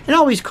may. It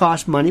always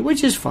costs money,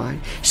 which is fine.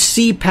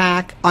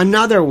 CPAC,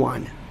 another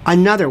one.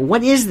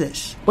 What is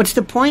this? What's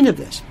the point of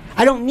this?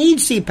 I don't need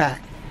CPAC.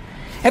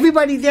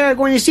 Everybody there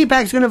going to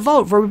CPAC is going to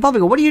vote for a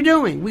Republican. What are you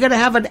doing? We got to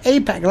have an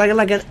APAC,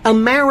 like an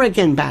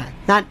American PAC,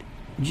 not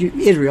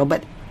Israel,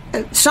 but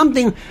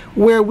something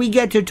where we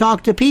get to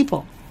talk to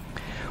people,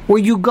 where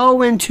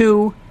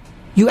you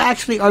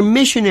actually are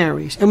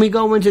missionaries, and we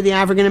go into the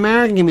African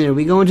American community,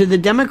 we go into the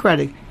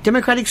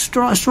Democratic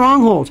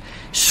strongholds,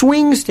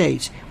 swing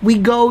states. We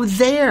go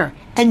there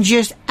and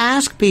just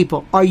ask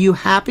people, are you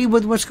happy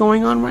with what's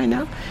going on right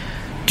now?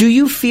 Do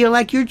you feel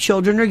like your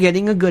children are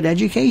getting a good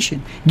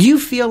education? Do you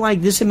feel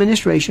like this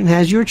administration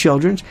has your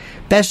children's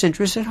best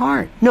interests at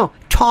heart? No,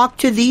 talk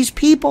to these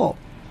people.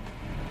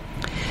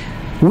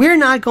 We're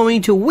not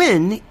going to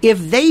win if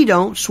they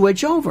don't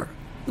switch over.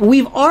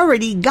 We've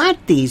already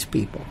got these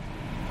people.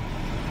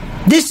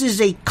 This is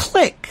a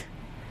clique.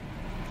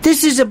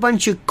 This is a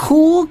bunch of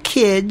cool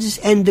kids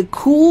and the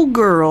cool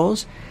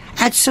girls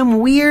at some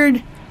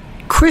weird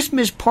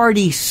Christmas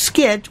party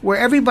skit where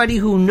everybody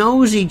who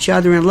knows each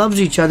other and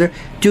loves each other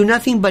do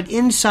nothing but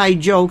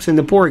inside jokes and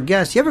the poor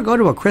guests. You ever go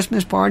to a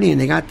Christmas party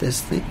and they got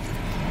this thing?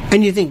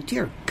 And you think,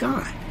 dear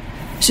God,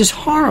 this is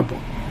horrible.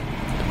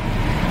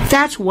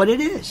 That's what it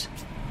is.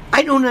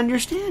 I don't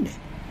understand it.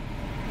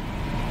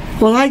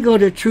 Well, I go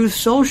to Truth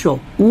Social.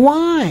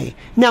 Why?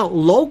 Now,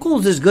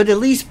 locals is good. At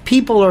least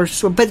people are...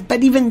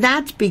 but even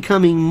that's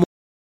becoming more...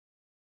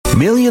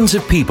 Millions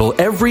of people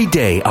every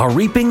day are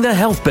reaping the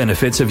health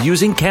benefits of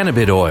using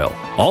cannabis oil,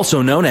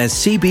 also known as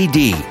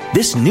CBD.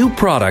 This new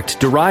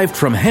product derived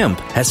from hemp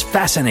has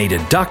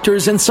fascinated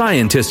doctors and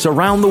scientists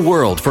around the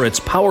world for its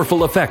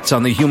powerful effects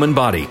on the human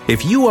body.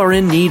 If you are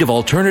in need of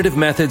alternative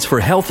methods for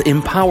health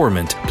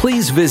empowerment,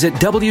 please visit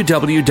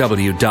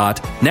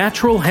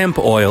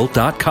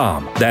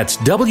www.naturalhempoil.com. That's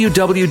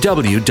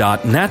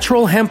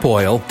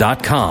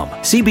www.naturalhempoil.com.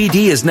 CBD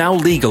is now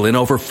legal in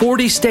over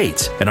 40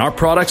 states, and our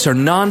products are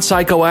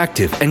non-psychoactive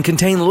and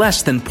contain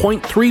less than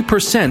 0.3%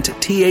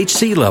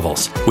 THC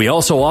levels. We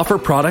also offer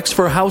products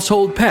for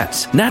household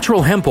pets.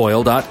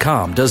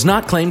 Naturalhempoil.com does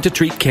not claim to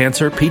treat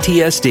cancer,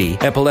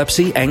 PTSD,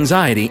 epilepsy,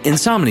 anxiety,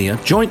 insomnia,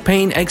 joint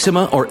pain,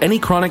 eczema, or any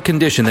chronic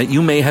condition that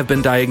you may have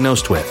been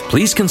diagnosed with.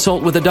 Please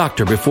consult with a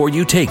doctor before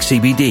you take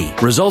CBD.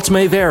 Results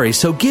may vary,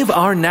 so give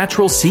our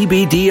natural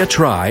CBD a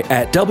try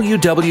at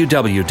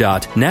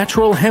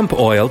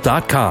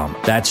www.naturalhempoil.com.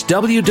 That's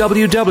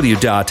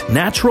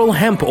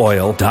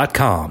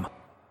www.naturalhempoil.com.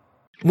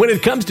 When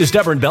it comes to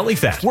stubborn belly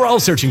fat, we're all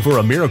searching for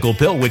a miracle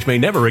pill which may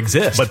never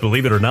exist. But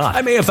believe it or not,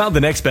 I may have found the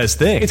next best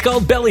thing. It's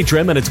called Belly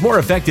Trim, and it's more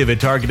effective at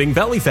targeting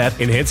belly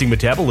fat, enhancing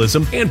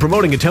metabolism, and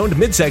promoting a toned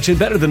midsection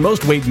better than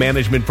most weight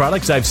management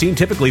products I've seen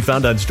typically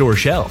found on store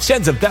shelves.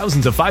 Tens of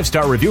thousands of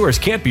 5-star reviewers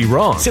can't be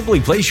wrong. Simply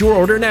place your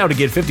order now to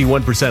get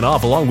 51%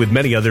 off along with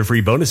many other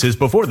free bonuses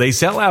before they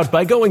sell out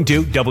by going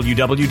to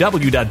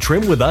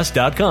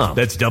www.trimwithus.com.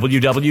 That's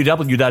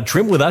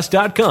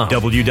www.trimwithus.com.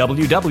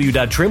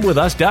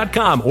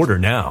 www.trimwithus.com. Order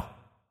now.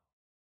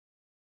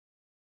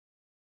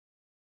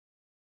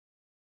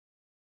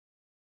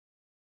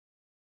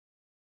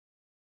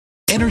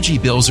 Energy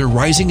bills are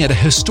rising at a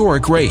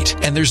historic rate,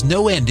 and there's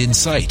no end in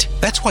sight.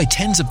 That's why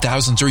tens of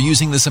thousands are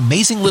using this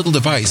amazing little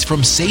device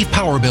from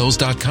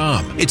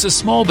SavePowerBills.com. It's a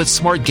small but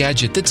smart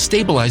gadget that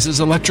stabilizes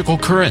electrical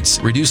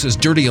currents, reduces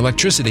dirty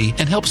electricity,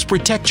 and helps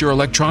protect your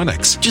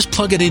electronics. Just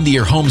plug it into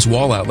your home's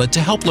wall outlet to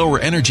help lower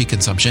energy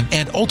consumption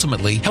and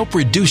ultimately help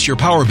reduce your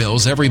power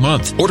bills every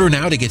month. Order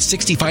now to get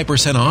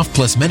 65% off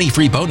plus many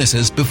free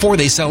bonuses before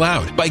they sell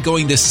out by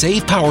going to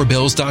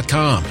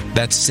SavePowerBills.com.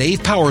 That's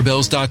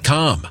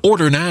SavePowerBills.com.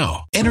 Order now.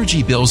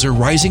 Energy bills are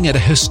rising at a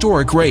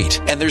historic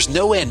rate, and there's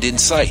no end in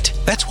sight.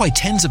 That's why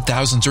tens of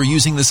thousands are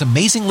using this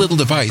amazing little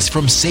device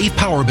from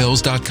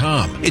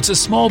SavePowerBills.com. It's a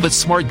small but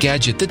smart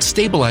gadget that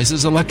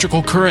stabilizes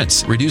electrical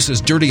currents,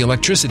 reduces dirty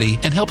electricity,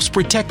 and helps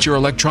protect your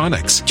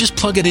electronics. Just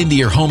plug it into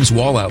your home's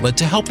wall outlet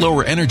to help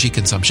lower energy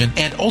consumption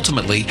and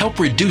ultimately help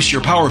reduce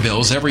your power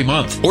bills every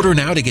month. Order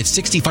now to get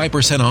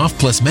 65% off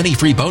plus many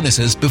free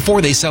bonuses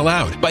before they sell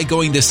out by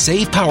going to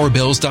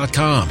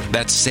SavePowerBills.com.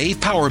 That's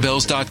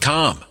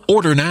SavePowerBills.com.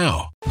 Order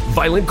now.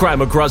 Violent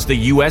crime across the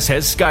U.S.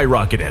 has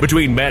skyrocketed.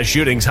 Between mass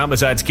shootings,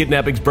 homicides,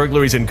 kidnappings,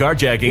 burglaries, and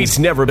carjackings, it's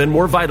never been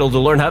more vital to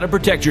learn how to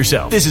protect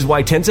yourself. This is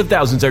why tens of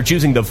thousands are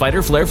choosing the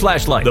Fighter Flare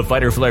flashlight. The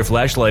Fighter Flare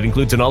flashlight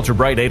includes an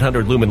ultra-bright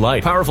 800-lumen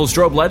light, powerful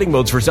strobe lighting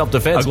modes for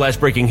self-defense, a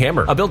glass-breaking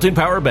hammer, a built-in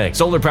power bank,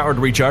 solar-powered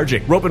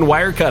recharging, rope and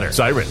wire cutter,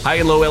 siren, high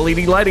and low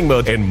LED lighting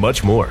mode, and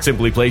much more.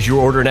 Simply place your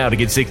order now to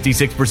get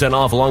 66%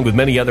 off along with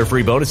many other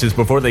free bonuses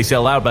before they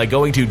sell out by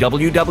going to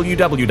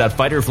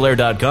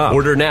www.fighterflare.com.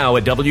 Order now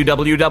at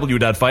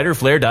www.fighterflare.com.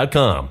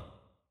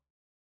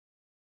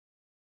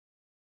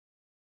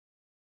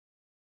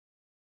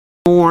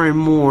 More and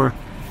more,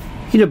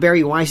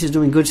 Barry Weiss is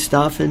doing good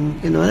stuff,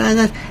 and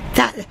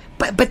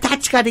but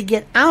that's got to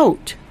get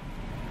out.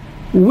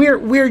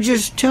 We're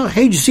just telling,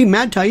 hey, did you see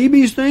Matt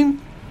Taibbi's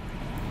thing?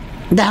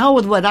 The hell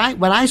with what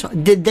I saw.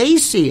 Did they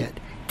see it?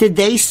 Did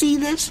they see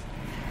this?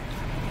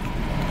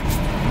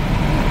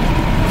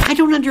 I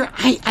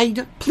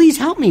don't please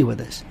help me with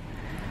this.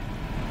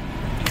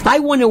 I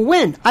want to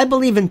win. I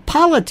believe in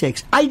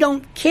politics. I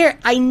don't care.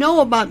 I know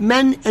about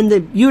men and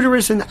the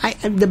uterus and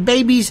the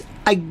babies.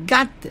 I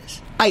got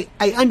this. I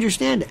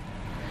understand it.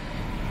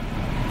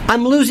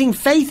 I'm losing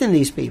faith in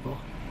these people.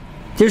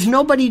 There's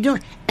nobody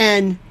doing.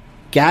 And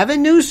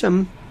Gavin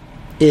Newsom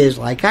is,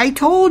 like I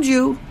told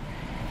you,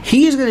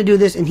 he is going to do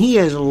this, and he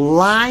is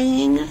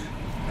lying.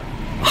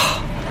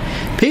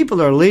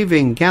 People are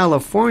leaving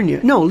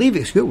California. No,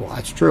 well,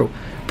 that's true.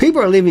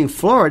 People are leaving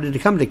Florida to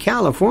come to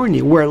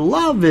California, where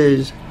love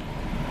is,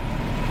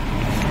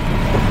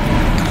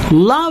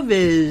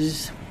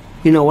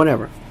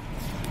 whatever.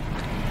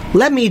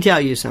 Let me tell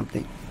you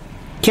something.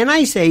 Can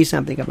I say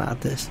something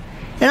about this?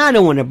 And I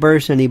don't want to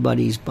burst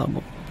anybody's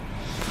bubble.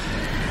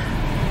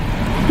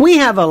 We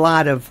have a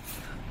lot of,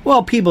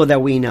 people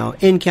that we know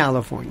in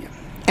California.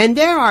 And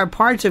there are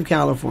parts of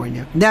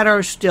California that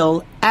are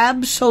still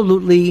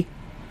absolutely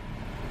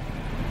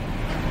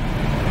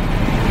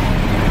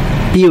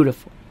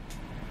beautiful.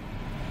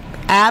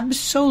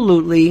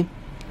 Absolutely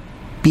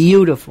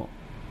beautiful.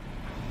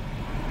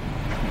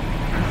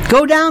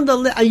 Go down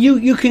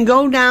you can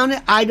go down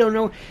it. I don't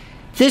know.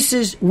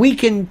 We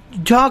can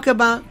talk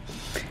about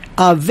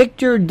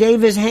Victor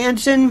Davis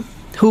Hanson,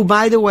 who,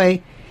 by the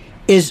way,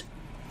 is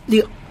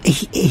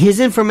his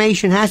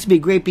information has to be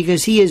great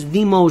because he is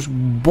the most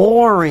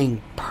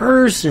boring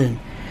person,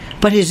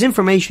 but his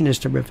information is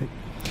terrific.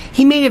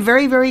 He made it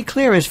very, very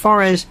clear as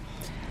far as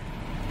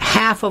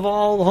half of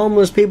all the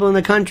homeless people in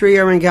the country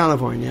are in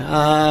California.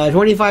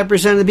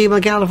 25% of the people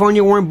in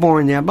California weren't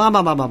born there. Blah,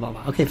 blah, blah, blah, blah,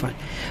 blah. Okay, fine.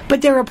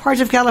 But there are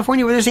parts of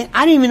California where they're saying,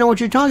 I don't even know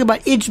what you're talking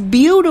about. It's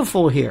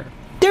beautiful here.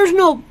 There's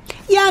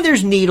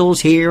there's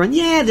needles here, and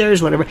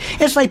there's whatever.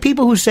 It's like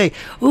people who say,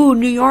 ooh,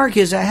 New York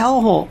is a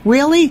hellhole.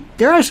 Really?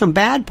 There are some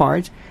bad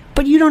parts,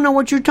 but you don't know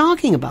what you're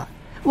talking about.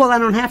 Well, I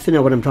don't have to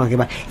know what I'm talking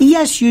about.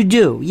 Yes, you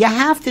do. You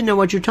have to know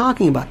what you're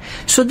talking about.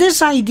 So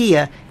this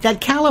idea that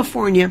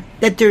California,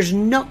 that there's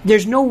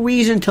no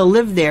reason to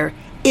live there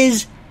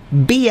is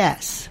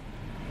BS.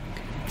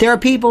 There are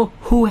people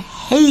who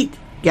hate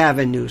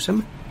Gavin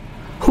Newsom,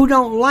 who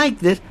don't like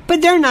this,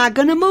 but they're not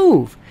going to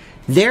move.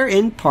 They're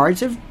in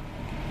parts of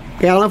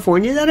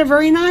California that are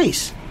very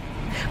nice.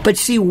 But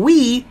see,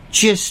 we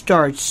just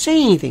start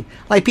saying things.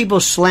 Like people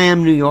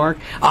slam New York.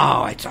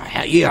 Oh,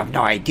 you have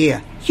no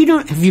idea.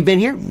 Have you been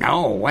here?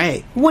 No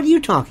way. What are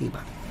you talking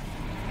about?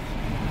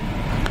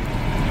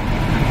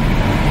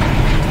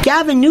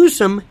 Gavin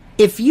Newsom,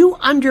 if you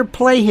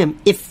underplay him,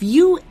 if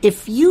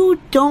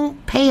you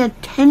don't pay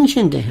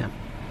attention to him,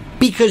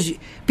 because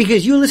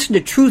you listen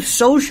to Truth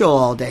Social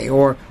all day,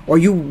 or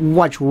you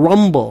watch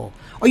Rumble,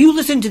 or you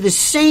listen to the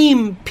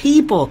same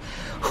people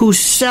who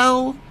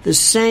sell the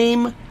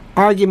same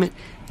argument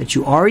that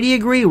you already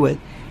agree with,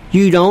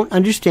 you don't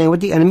understand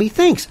what the enemy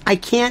thinks. I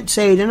can't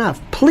say it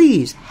enough.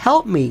 Please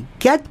help me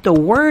get the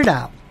word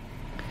out.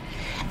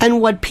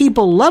 And what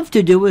people love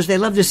to do is they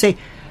love to say,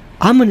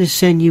 I'm going to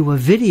send you a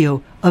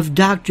video of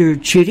Dr.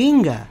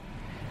 Chiringa.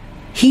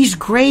 He's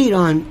great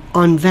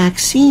on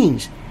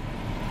vaccines.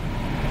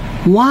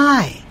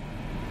 Why?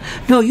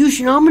 No,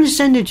 I'm going to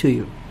send it to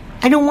you.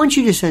 I don't want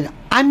you to send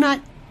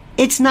it.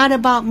 It's not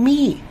about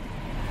me.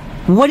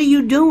 What are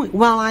you doing?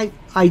 Well,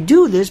 I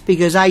do this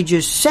because I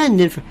just send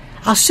it.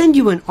 I'll send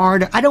you an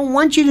article. I don't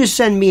want you to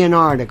send me an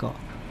article.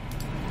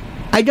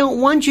 I don't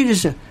want you to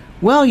say,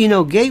 well,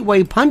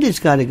 Gateway Pundit's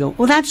got to go.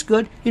 Well, that's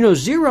good.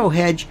 Zero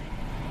Hedge.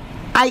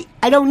 I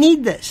don't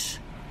need this.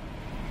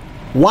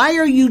 Why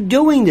are you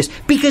doing this?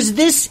 Because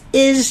this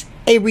is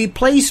a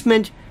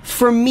replacement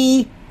for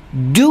me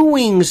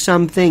doing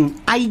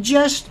something. I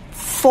just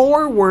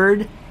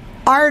forward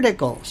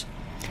articles.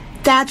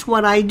 That's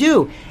what I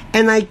do.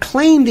 And I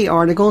claim the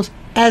articles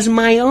as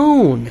my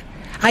own.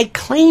 I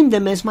claim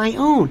them as my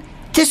own.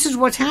 This is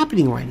what's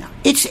happening right now.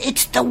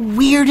 It's the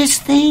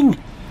weirdest thing.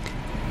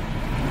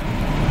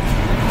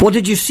 Well,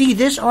 did you see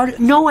this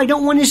article? No, I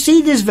don't want to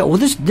see this. Well,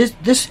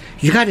 this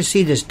you got to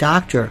see this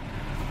doctor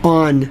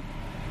on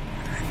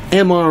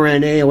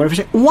mRNA or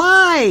whatever.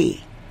 Why?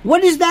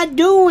 What is that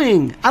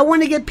doing? I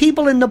want to get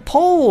people in the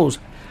polls.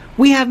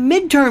 We have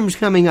midterms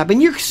coming up,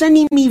 and you're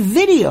sending me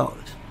videos.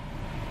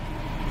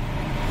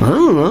 I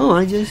don't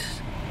know.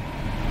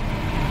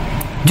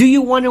 Do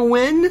you want to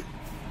win?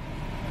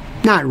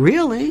 Not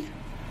really.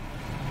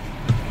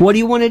 What do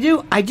you want to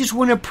do? I just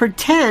want to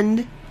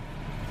pretend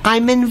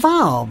I'm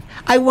involved.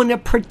 I want to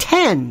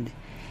pretend.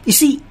 You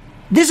see,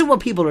 this is what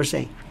people are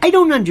saying. I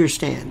don't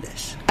understand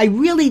this. I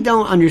really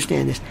don't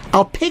understand this.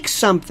 I'll pick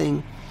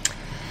something.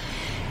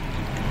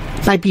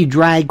 Might be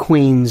drag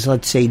queens,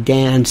 let's say,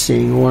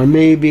 dancing, or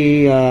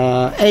maybe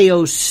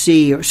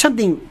AOC, or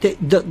something.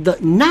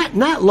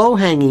 Not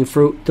low-hanging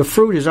fruit. The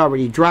fruit is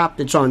already dropped.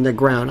 It's on the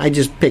ground. I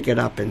just pick it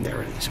up, and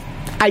there it is.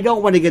 I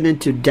don't want to get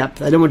into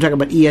depth. I don't want to talk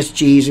about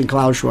ESGs and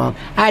Klaus Schwab.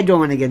 I don't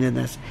want to get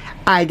into this.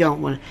 I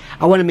want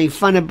to make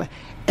fun of.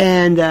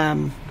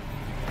 And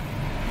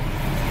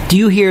do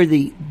you hear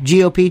the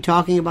GOP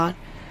talking about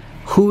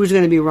who's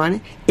going to be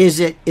running? Is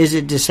it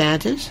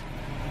DeSantis?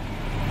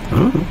 I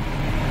don't know.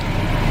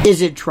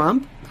 Is it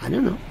Trump? I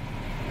don't know.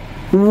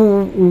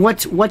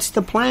 What's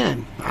the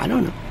plan? I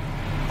don't know.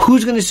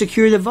 Who's going to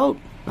secure the vote?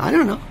 I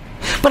don't know.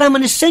 But I'm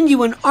going to send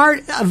you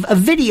a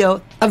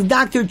video of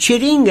Dr.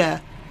 Chiringa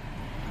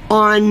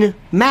on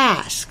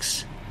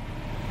masks.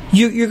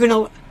 You're going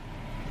to.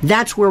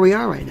 That's where we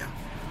are right now.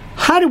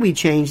 How do we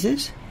change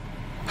this?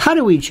 How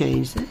do we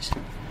change this?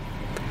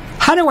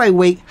 How do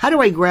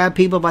I grab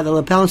people by the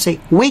lapel and say,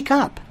 "Wake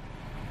up"?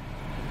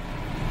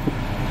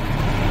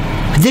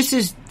 This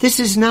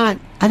is not.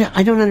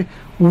 I don't know.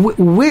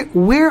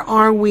 Where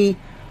are we?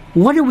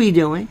 What are we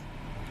doing?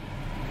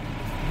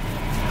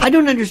 I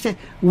don't understand.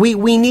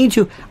 We need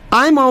to.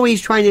 I'm always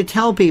trying to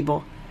tell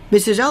people.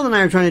 Mrs. L and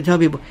I are trying to tell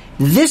people.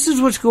 This is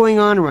what's going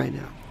on right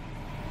now.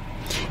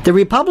 The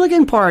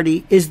Republican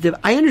Party is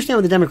I understand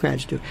what the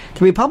Democrats do.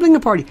 The Republican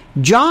Party,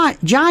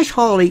 Josh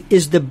Hawley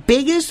is the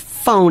biggest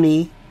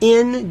phony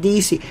in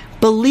D.C.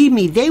 Believe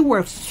me, they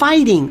were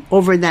fighting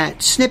over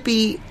that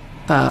snippy,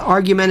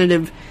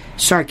 argumentative,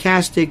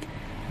 sarcastic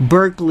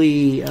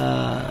Berkeley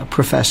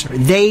professor.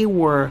 They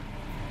were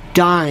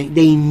dying.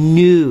 They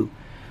knew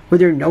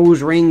with their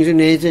nose rings and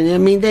this. And I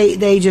mean,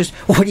 they just,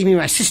 what do you mean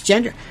by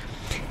cisgender?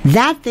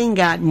 That thing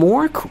got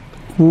more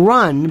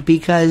run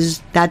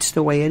because that's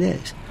the way it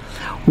is.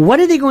 What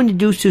are they going to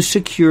do to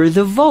secure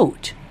the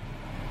vote?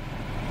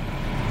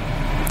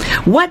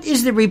 What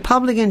is the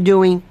Republican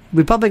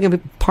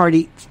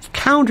Party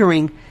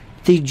countering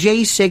the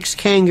J6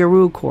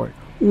 kangaroo court?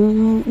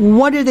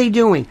 What are they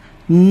doing?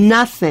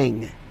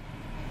 Nothing.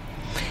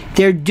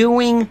 They're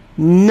doing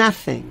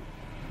nothing.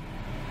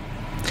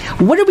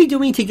 What are we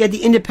doing to get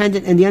the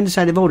independent and the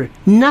undecided voter?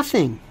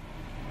 Nothing.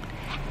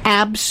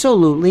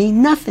 Absolutely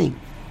nothing.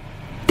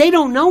 They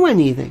don't know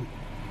anything.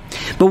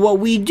 But what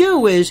we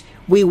do is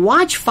we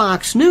watch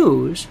Fox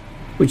News,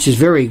 which is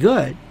very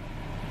good,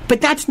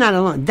 but that's not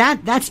alone.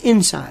 That's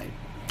inside.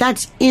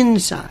 That's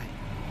inside.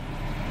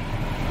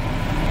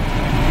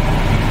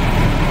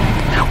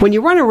 When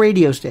you run a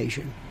radio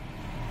station,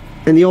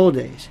 in the old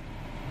days,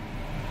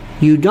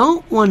 you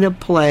don't want to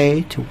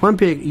play to one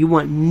particular, you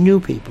want new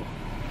people.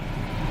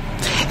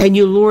 And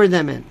you lure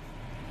them in.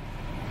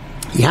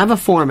 You have a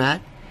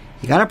format,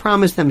 you got to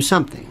promise them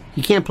something.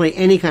 You can't play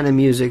any kind of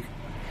music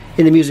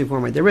in the music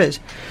format there is.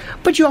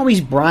 But you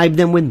always bribe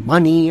them with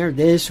money or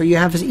this, or you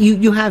have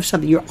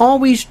something. You're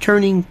always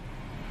bringing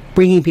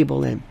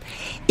people in.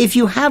 If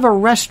you have a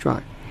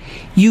restaurant,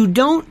 you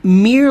don't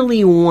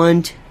merely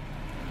want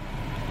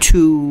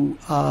to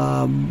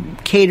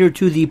cater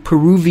to the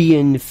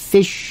Peruvian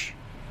fish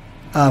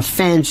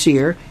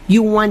fancier.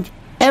 You want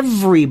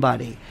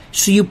everybody.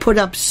 So you put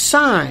up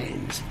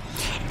signs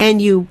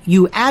and you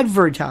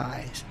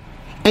advertise,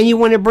 and you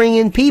want to bring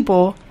in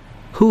people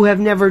who have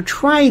never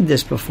tried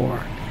this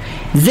before.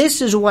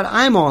 This is what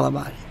I'm all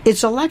about.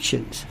 It's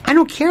elections. I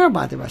don't care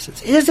about the rest of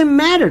this. It doesn't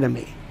matter to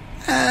me.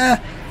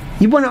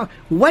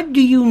 What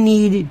do you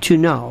need to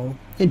know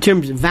in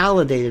terms of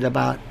validated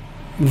about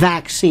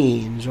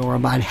vaccines or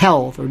about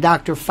health or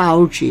Dr.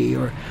 Fauci,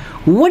 or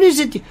what is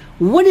it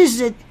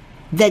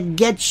that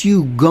gets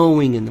you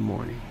going in the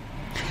morning?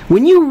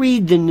 When you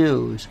read the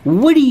news,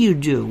 what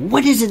do?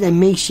 What is it that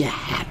makes you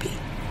happy?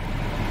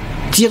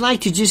 Do you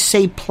like to just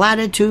say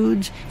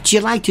platitudes? Do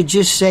you like to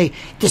just say,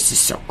 this is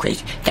so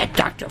crazy, that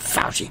Dr.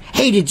 Fauci,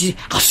 hey,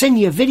 I'll send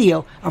you a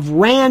video of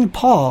Rand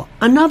Paul,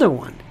 another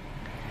one,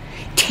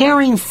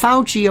 tearing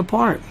Fauci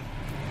apart.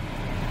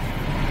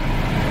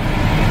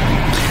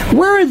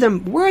 Where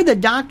are the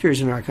doctors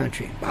in our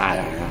country?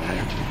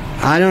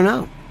 I don't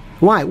know.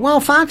 Why? Well,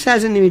 Fox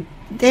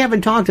they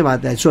haven't talked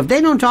about that. So if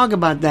they don't talk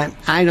about that,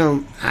 I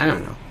don't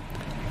know.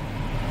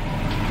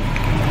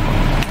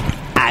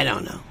 I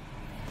don't know.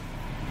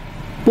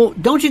 Well,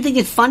 don't you think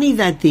it's funny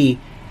that the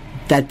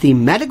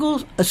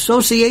medical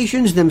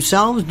associations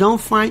themselves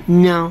don't find?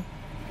 No.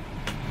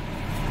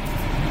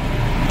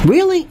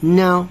 Really?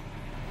 No.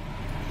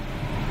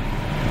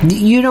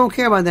 You don't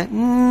care about that?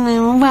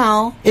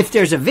 Well, if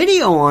there's a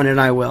video on it,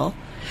 I will.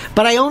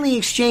 But I only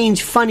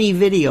exchange funny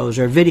videos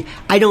or video.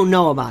 I don't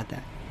know about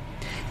that.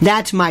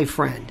 That's my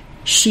friend.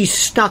 She's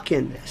stuck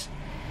in this.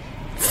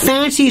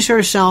 Fancies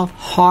herself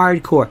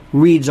hardcore.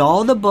 Reads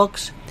all the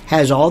books.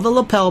 Has all the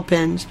lapel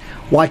pins.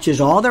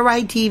 Watches all the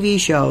right TV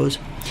shows.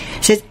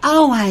 Says,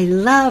 oh, I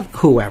love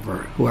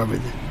whoever.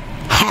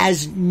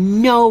 Has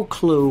no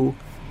clue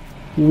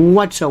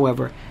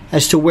whatsoever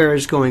as to where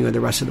it's going with the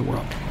rest of the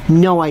world.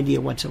 No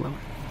idea whatsoever.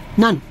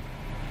 None.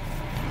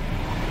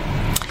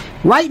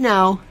 Right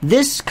now,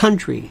 this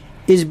country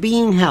is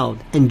being held,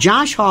 and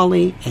Josh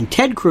Hawley and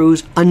Ted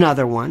Cruz,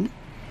 another one,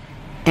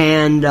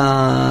 and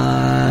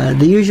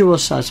the usual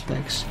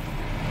suspects,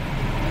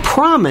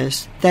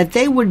 promised that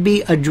they would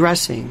be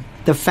addressing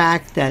the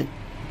fact that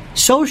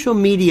social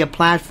media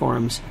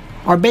platforms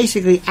are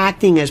basically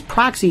acting as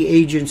proxy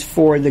agents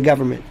for the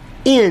government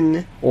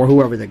or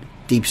whoever the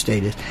deep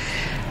state is,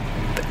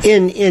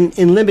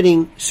 in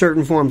limiting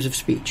certain forms of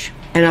speech.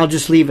 And I'll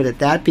just leave it at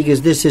that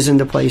because this isn't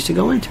the place to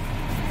go into.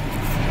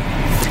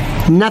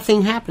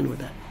 Nothing happened with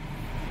that.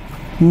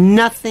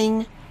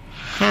 Nothing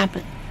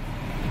happened.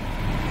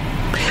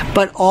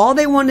 But all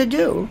they want to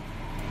do,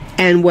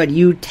 and what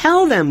you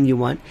tell them you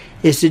want,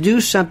 is to do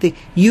something.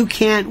 You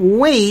can't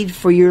wait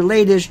for your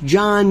latest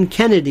John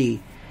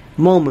Kennedy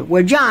moment,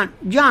 where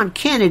John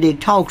Kennedy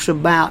talks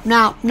about,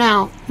 now,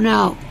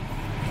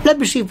 let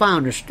me see if I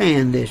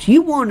understand this.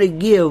 You want to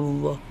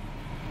give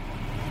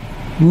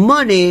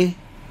money.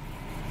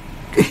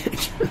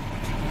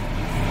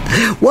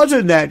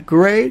 Wasn't that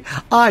great?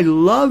 I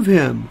love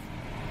him.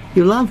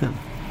 You love him.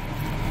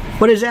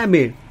 What does that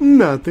mean?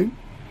 Nothing.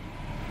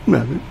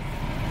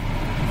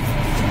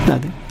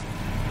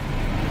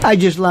 I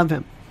just love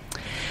him.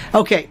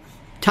 Okay,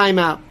 time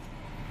out.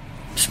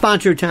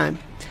 Sponsor time.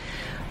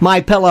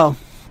 MyPillow.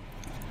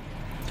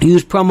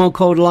 Use promo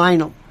code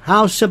Lionel.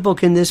 How simple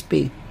can this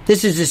be?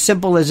 This is as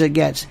simple as it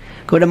gets.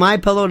 Go to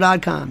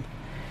mypillow.com.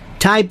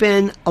 Type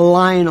in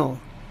Lionel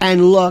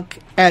and look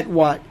at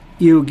what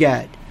you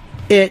get.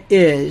 It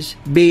is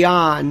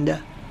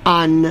beyond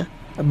unbelievable.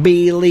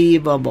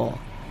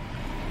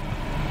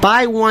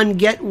 Buy one,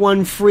 get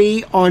one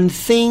free on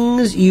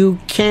things you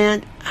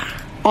can't,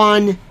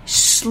 on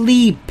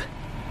sleep.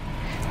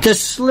 The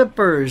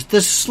slippers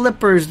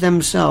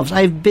themselves.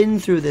 I've been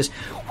through this.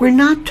 We're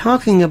not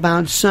talking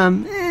about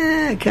some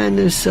kind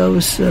of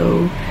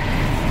so-so.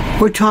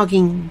 We're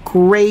talking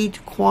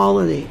great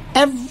quality.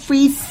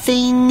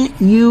 Everything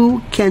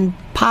you can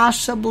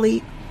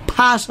possibly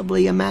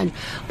imagine.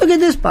 Look at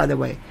this, by the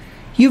way.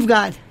 You've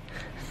got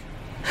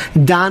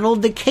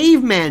Donald the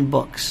Caveman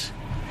books.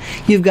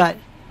 You've got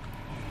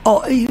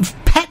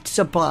pet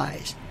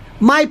supplies.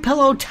 My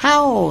Pillow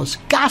towels,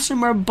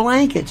 Gossamer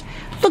blankets.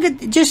 Look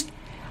at just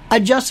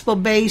adjustable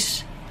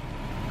base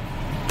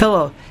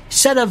pillow,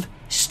 set of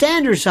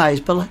standard size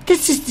pillow.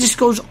 This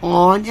goes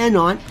on.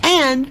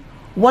 And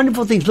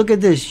wonderful things. Look at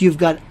this. You've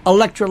got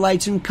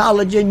electrolytes and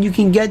collagen. You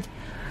can get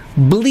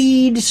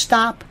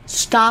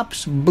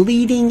stops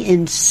bleeding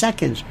in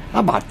seconds. How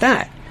about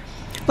that?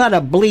 A lot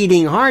of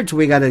bleeding hearts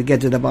we got to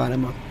get to the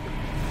bottom of.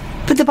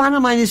 But the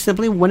bottom line is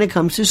simply when it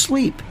comes to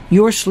sleep,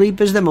 your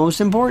sleep is the most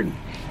important.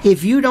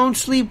 If you don't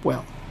sleep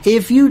well,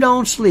 if you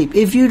don't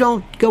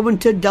go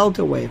into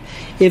delta wave,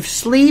 if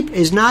sleep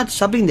is not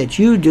something that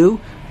you do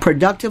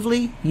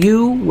productively,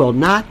 you will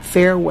not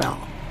fare well.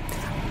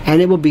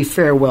 And it will be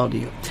farewell to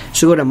you.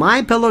 So go to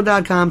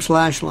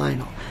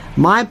mypillow.com/Lionel,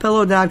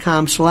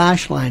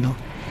 mypillow.com/Lionel,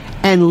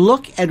 and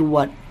look at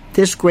what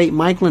this great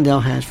Mike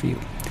Lindell has for you.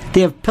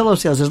 They have pillow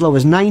sales as low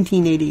as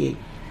 $19.88.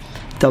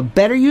 The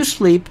better you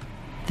sleep,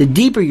 the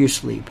deeper you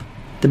sleep,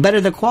 the better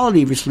the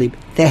quality of your sleep,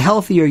 the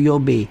healthier you'll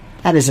be.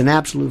 That is an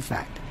absolute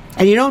fact.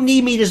 And you don't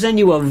need me to send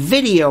you a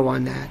video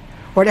on that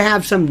or to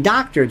have some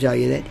doctor tell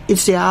you that.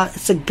 It's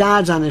the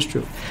God's honest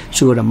truth.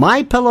 So go to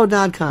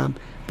mypillow.com,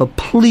 but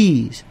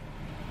please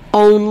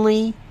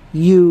only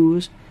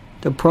use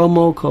the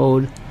promo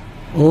code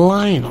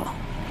Lionel.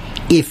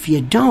 If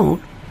you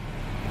don't,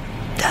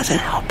 it doesn't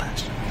help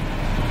us.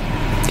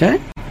 Okay?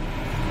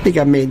 I think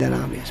I've made that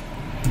obvious.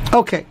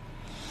 Okay.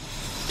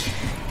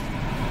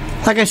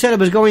 Like I said, I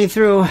was going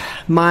through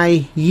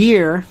my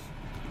year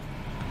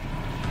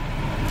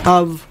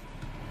of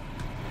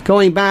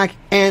going back,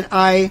 and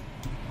I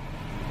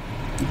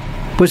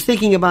was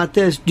thinking about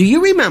this. Do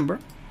you remember?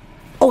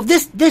 Oh,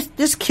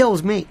 this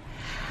kills me.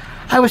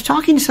 I was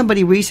talking to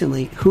somebody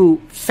recently who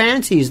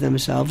fancies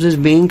themselves as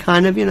being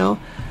kind of,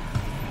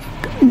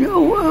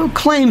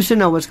 claims to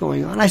know what's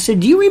going on. I said,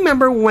 do you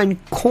remember when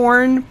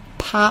corn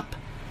pop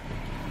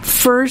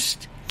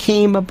first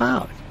came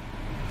about?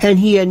 And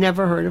he had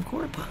never heard of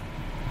corn pop.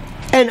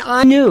 And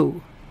I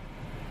knew,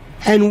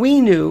 and we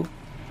knew,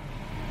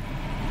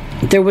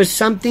 there was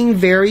something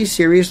very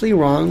seriously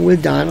wrong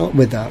with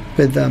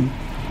Biden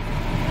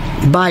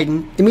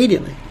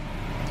immediately.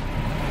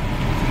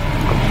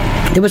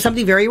 There was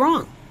something very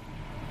wrong.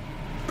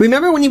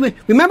 Remember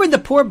remember the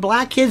poor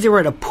black kids that were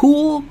at a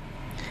pool?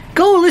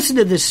 Go listen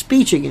to this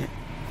speech again.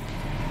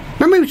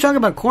 Remember he was talking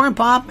about corn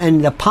pop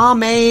and the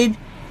pomade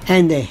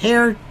and the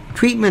hair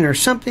treatment or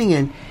something,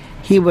 and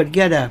he would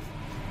get a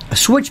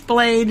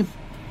switchblade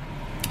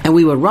and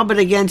we would rub it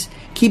against,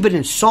 keep it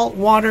in salt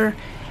water,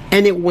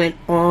 and it went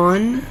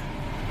on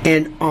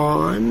and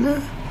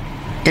on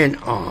and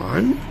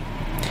on.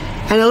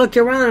 And I looked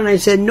around and I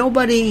said,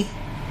 nobody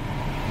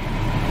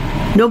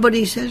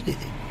says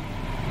anything.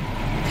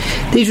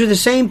 These were the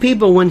same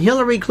people when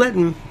Hillary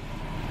Clinton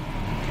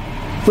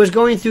was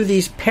going through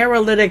these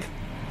Angelo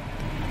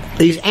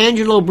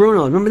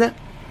Brunos. Remember that?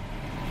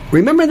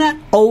 Remember that?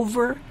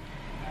 Over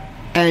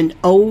and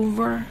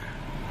over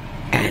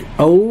and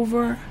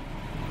over.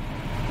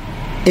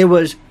 It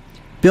was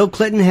Bill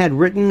Clinton had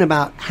written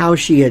about how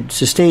she had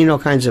sustained all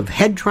kinds of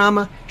head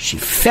trauma. She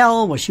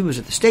fell while she was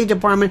at the State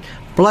Department,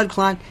 blood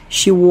clot.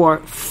 She wore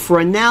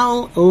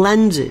Fresnel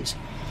lenses,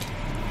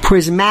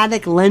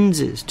 prismatic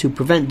lenses to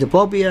prevent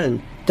diplopia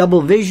and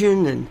double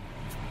vision, and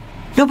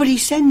nobody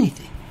said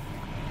anything.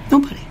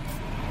 Nobody.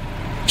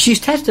 She's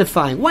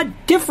testifying.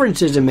 What difference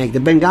does it make? The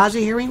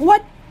Benghazi hearing?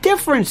 What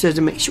difference does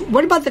it make?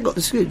 What about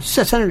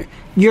Senator?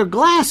 Your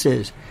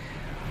glasses.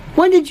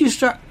 When did you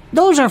start?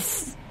 Those are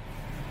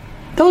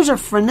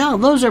Fresnel.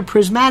 Those are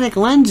prismatic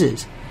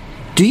lenses.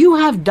 Do you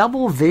have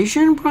double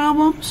vision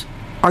problems?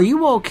 Are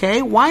you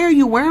okay? Why are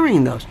you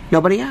wearing those?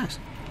 Nobody asked.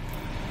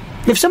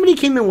 If somebody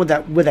came in with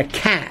a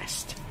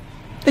cast,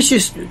 I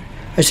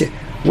said,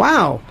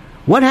 wow,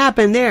 what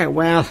happened there?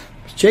 Well,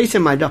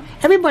 Jason, my dog.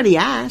 Everybody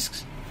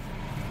asks.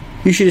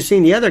 You should have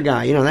seen the other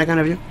guy. That kind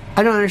of.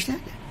 I don't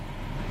understand it.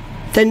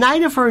 The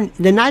night of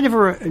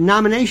her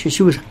nomination,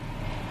 she was.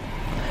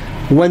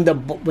 When the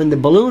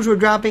balloons were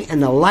dropping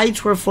and the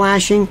lights were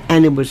flashing,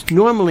 and it was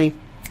normally,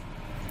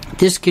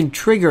 this can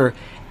trigger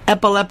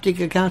epileptic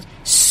accounts,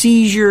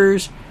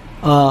 seizures,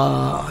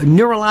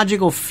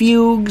 neurological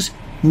fugues.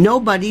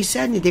 Nobody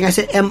said anything. I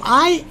said,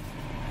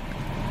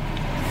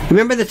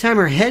 remember the time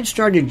her head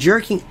started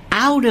jerking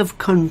out of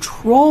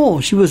control?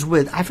 She was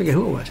with, I forget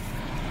who it was.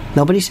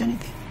 Nobody said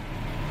anything.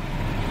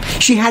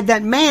 She had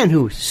that man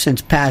who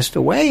since passed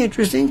away,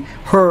 interesting,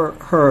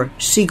 her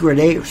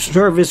secret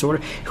service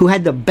order, who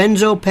had the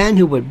benzo pen,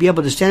 who would be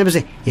able to stand up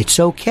and say, it's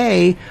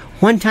okay.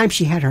 One time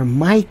she had her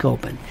mic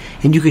open,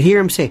 and you could hear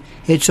him say,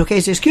 it's okay.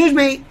 He said, excuse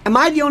me, am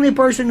I the only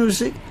person who's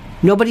sick?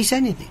 Nobody said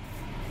anything.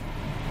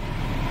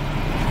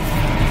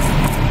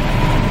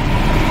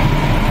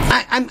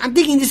 I'm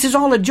thinking this is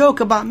all a joke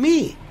about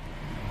me.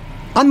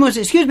 I'm going to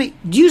say, excuse me,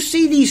 do you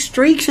see these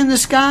streaks in the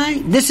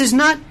sky? This is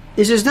not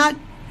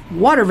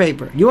water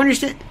vapor. Do you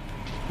understand?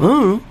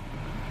 Do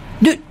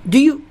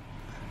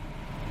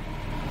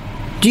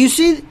you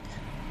see?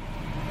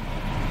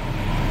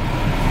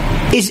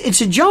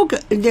 It's a joke.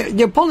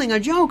 They're pulling a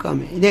joke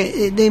on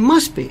me. They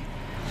must be.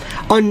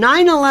 On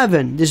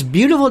 9/11, this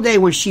beautiful day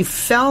when she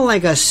fell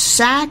like a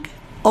sack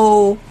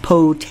of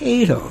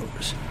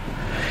potatoes,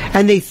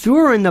 and they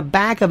threw her in the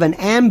back of an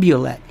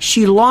ambulette.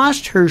 She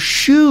lost her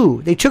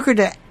shoe. They took her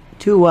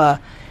to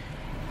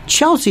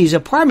Chelsea's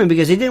apartment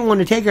because they didn't want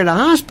to take her to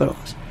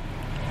hospitals.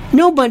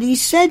 Nobody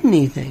said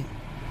anything.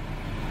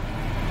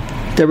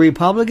 The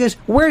Republicans,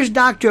 where's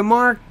Dr.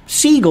 Mark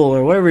Siegel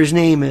or whatever his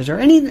name is,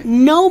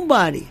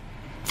 nobody.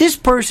 This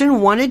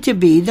person wanted to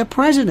be the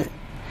president.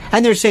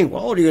 And they're saying,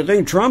 well, do you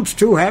think Trump's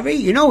too heavy?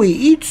 You know, he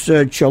eats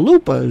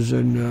chalupas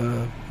and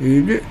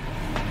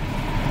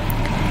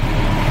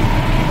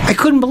I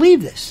couldn't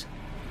believe this.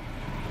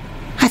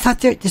 I thought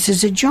this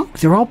is a joke.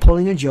 They're all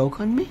pulling a joke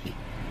on me.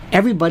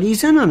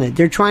 Everybody's in on it.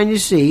 They're trying to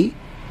see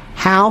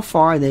how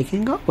far they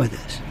can go with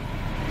this.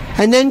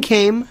 And then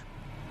came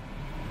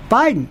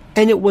Biden.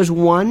 And it was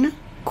one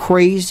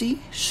crazy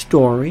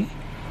story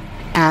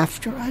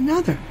after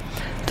another.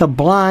 The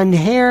blonde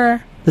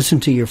hair, listen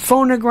to your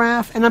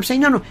phonograph. And I'm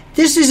saying, no,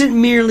 this isn't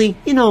merely,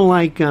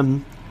 like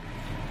Jill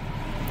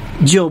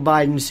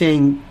Biden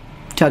saying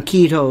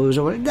taquitos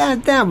or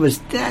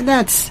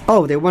that's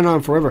they went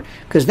on forever.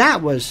 Because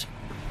that was,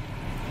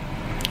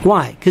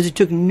 why? Because it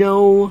took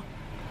no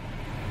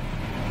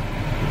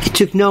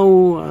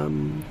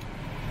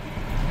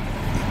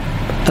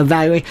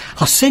evaluate.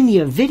 I'll send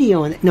you a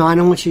video on that. No, I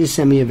don't want you to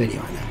send me a video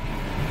on that.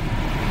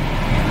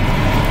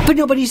 But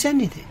nobody said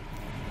anything.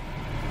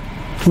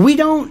 We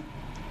don't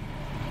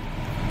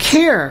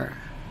care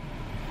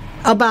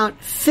about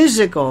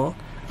physical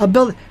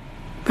ability.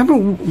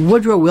 Remember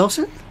Woodrow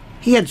Wilson?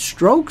 He had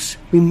strokes.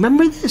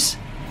 Remember this?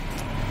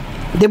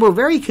 They were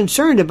very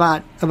concerned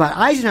about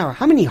Eisenhower.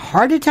 How many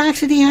heart attacks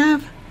did he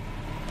have?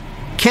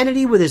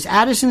 Kennedy with his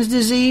Addison's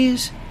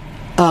disease.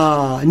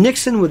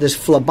 Nixon with his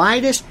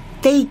phlebitis.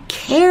 They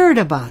cared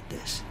about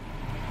this.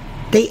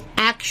 They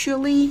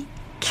actually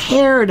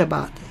cared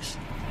about this.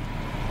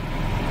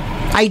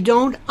 I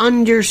don't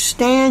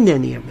understand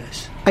any of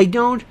this. I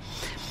don't.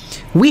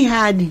 We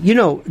had,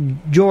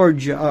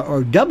 George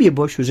or W.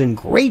 Bush was in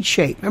great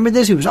shape. Remember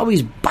this? He was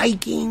always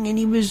biking and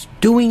he was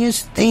doing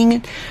his thing.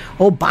 And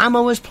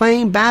Obama was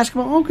playing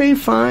basketball. Okay,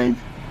 fine.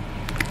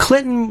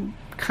 Clinton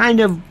kind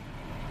of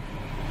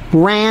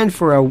ran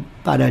for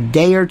about a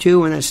day or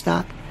two and it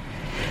stopped.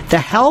 The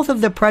health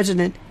of the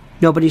president,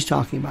 nobody's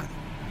talking about it.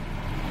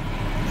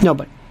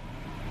 Nobody.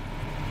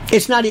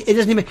 It's not. It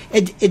doesn't even.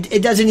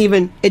 It doesn't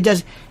even. It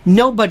does.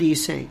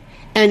 Nobody's saying.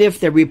 And if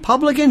the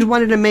Republicans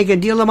wanted to make a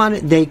deal about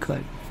it, they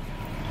could.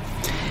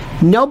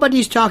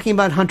 Nobody's talking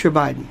about Hunter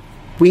Biden.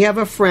 We have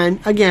a friend,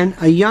 again,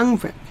 a young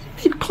friend,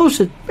 maybe close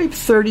to maybe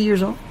 30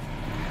 years old,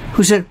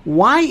 who said,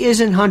 "Why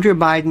isn't Hunter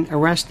Biden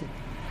arrested?"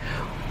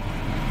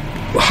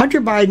 Hunter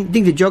Biden, I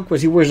think the joke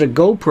was he wears a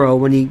GoPro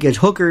when he gets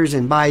hookers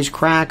and buys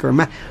crack or.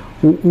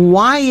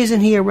 Why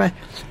isn't he arrested?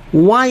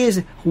 Why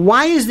is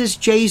this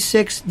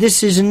J6?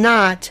 This is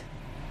not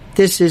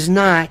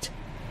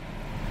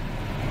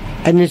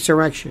an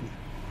insurrection.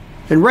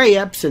 And Ray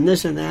Epps and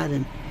this and that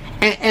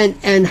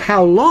and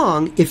how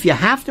long, if you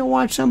have to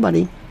watch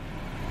somebody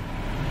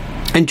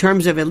in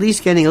terms of at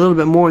least getting a little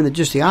bit more than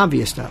just the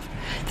obvious stuff,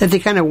 that they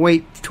kind of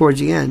wait towards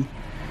the end.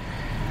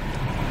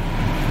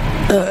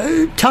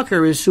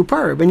 Tucker is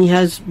superb, and he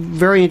has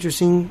very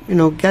interesting,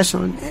 guests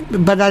on.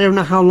 But I don't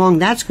know how long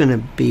that's going to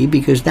be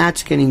because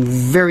that's getting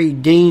very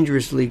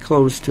dangerously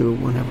close to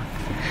whatever.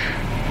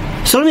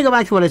 So let me go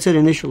back to what I said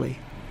initially.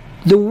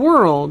 The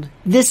world,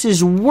 this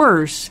is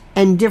worse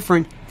and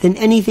different than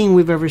anything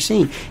we've ever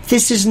seen.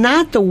 This is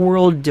not the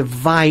world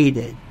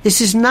divided.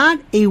 This is not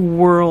a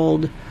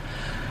world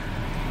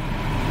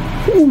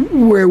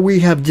where we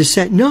have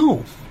dissent.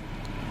 No.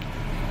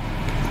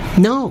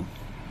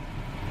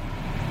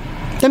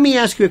 Let me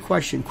ask you a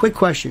question. Quick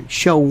question.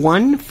 Show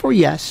 1 for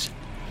yes,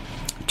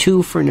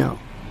 2 for no.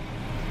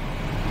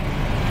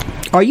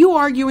 Are you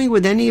arguing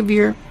with any of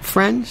your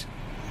friends?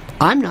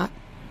 I'm not.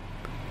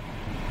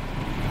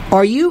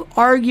 Are you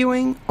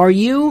arguing?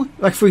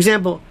 Like for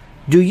example,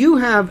 do you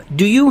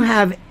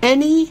have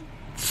any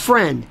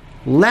friend,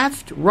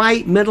 left,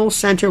 right, middle,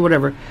 center,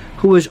 whatever,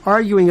 who is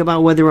arguing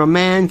about whether a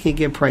man can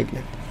get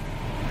pregnant?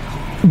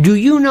 Do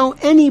you know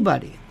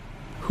anybody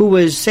who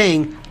is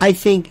saying, I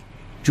think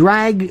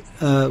drag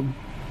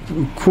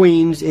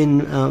queens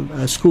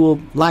in school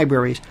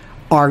libraries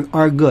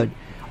are good?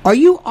 Are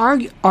you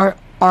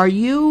Are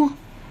you?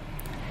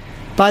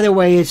 By the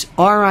way, it's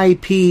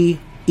R.I.P.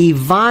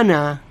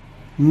 Ivana,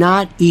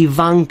 not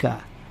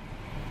Ivanka.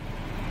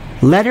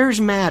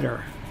 Letters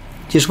matter.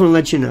 Just want to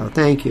let you know.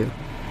 Thank you.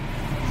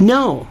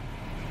 No,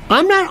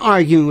 I'm not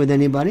arguing with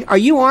anybody. Are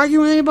you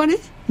arguing with anybody?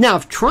 Now,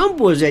 if Trump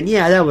was it,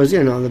 yeah, that was,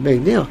 the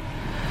big deal.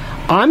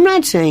 I'm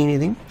not saying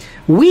anything.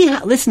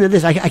 Listen to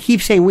this. I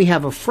keep saying we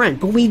have a friend,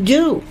 but we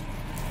do.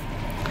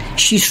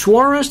 She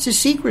swore us to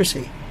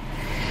secrecy.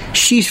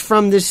 She's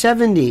from the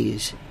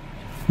 70s.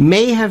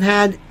 May have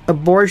had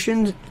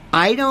abortions.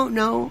 I don't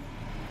know.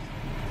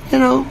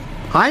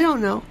 I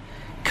don't know.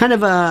 Kind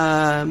of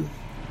a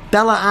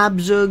Bella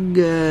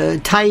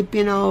Abzug type,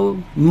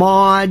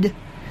 Maud.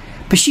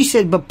 But she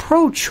said, but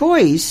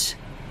pro-choice,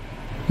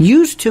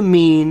 used to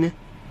mean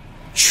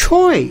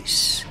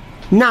choice,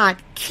 not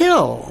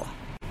kill.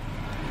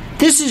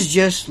 This is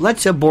just,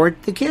 let's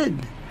abort the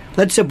kid.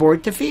 Let's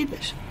abort the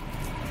fetus.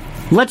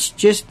 Let's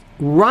just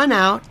run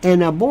out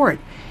and abort.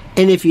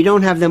 And if you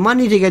don't have the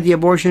money to get the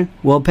abortion,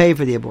 we'll pay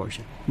for the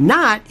abortion.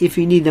 Not if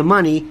you need the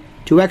money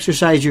to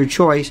exercise your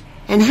choice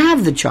and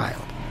have the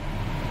child.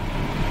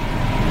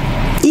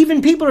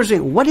 Even people are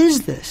saying, what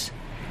is this?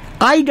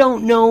 I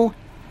don't know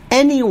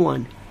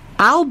anyone.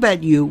 I'll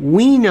bet you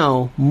we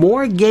know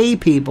more gay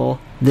people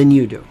than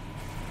you do.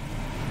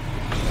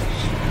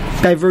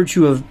 By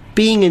virtue of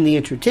being in the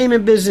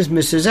entertainment business,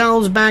 Mrs.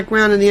 L's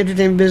background in the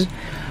entertainment business,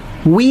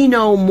 we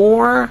know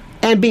more,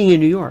 and being in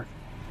New York.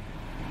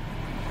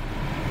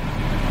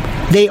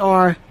 They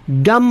are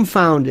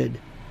dumbfounded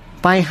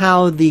by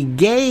how the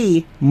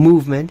gay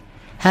movement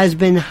has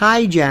been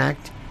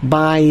hijacked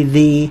by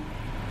the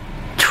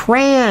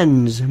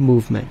trans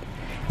movement.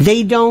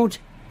 They don't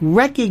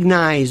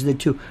recognize the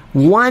two.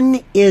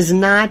 One is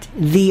not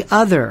the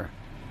other.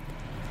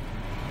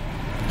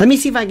 Let me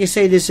see if I can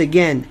say this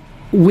again.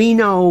 We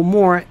know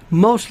more,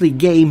 mostly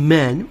gay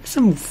men,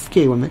 some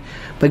gay women,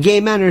 but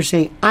gay men are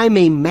saying, I'm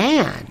a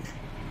man.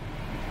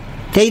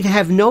 They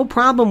have no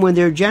problem with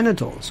their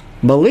genitals.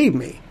 Believe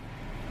me.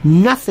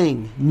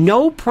 Nothing.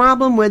 No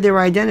problem with their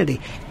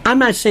identity. I'm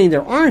not saying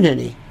there aren't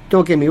any.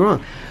 Don't get me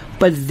wrong.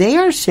 But they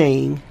are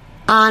saying,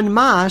 en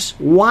masse,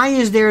 why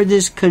is there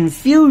this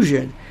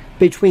confusion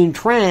between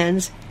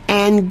trans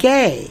and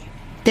gay?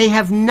 They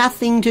have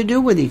nothing to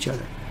do with each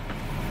other.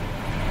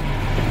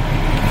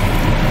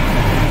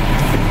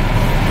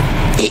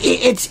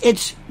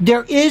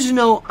 There is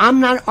no,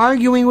 I'm not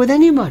arguing with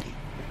anybody.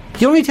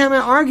 The only time I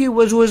argued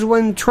was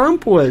when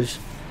Trump was,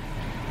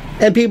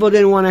 and people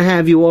didn't want to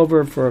have you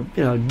over for,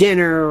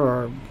 dinner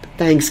or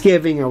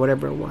Thanksgiving or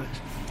whatever it was.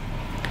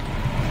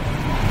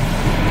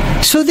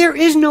 So there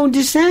is no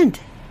dissent.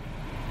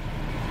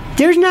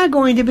 There's not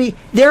going to be,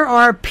 there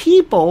are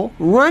people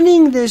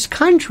running this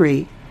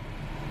country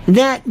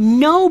that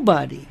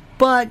nobody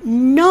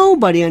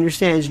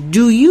understands.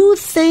 Do you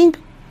think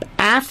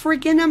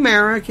African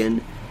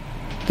American,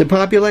 the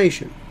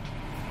population,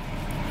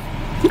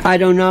 I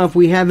don't know if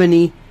we have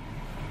any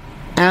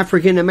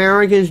African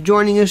Americans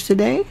joining us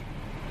today,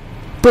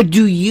 but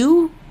do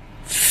you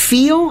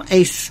feel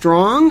a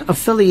strong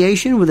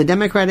affiliation with the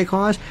Democratic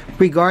cause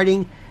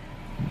regarding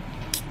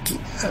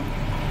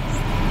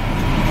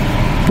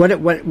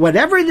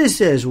whatever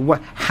this is,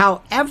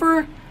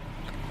 however,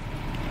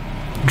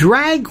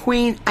 drag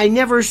queen, I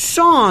never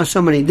saw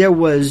somebody, there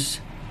was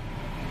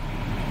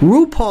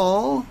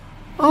RuPaul,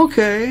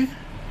 okay.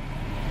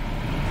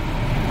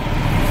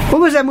 What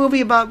was that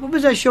movie about? What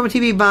was that show on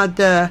TV about?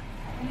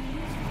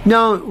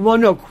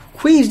 No,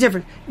 Queen's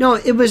different. No,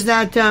 it was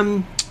that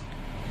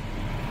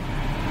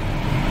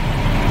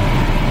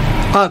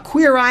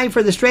Queer Eye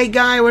for the Straight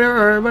Guy,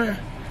 whatever.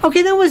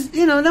 Okay, that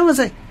was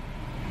a.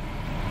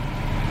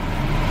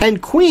 And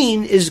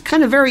Queen is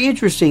kind of very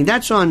interesting.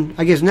 That's on,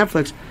 I guess,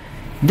 Netflix.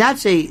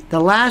 That's the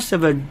last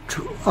of a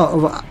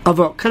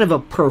kind of a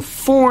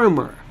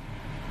performer.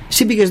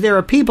 See, because there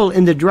are people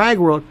in the drag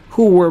world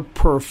who were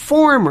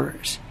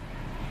performers.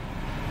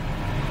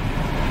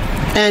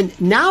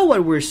 And now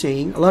what we're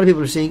seeing, a lot of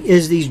people are seeing,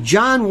 is these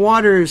John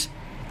Waters,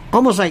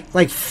 almost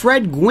like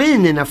Fred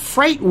Gwynn in a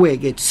fright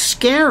wig. It's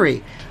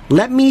scary.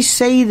 Let me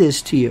say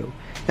this to you.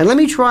 And let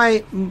me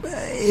try,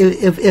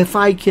 if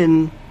I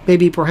can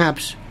maybe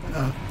perhaps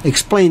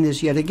explain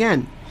this yet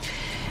again.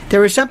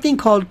 There is something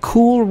called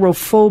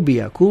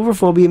coulrophobia.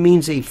 Coulrophobia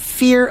means a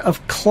fear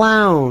of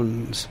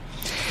clowns.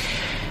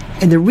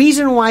 And the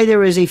reason why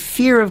there is a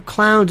fear of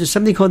clowns is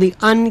something called the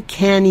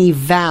uncanny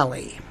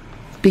valley.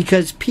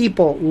 Because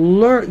people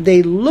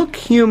they look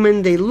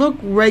human, they look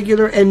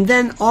regular, and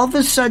then all of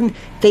a sudden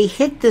they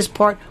hit this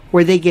part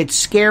where they get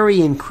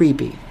scary and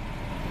creepy.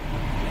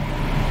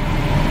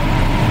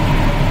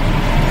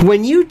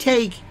 When you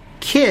take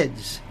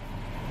kids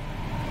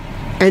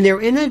and they're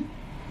in a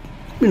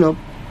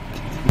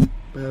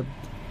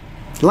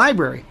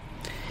library,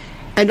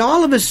 and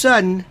all of a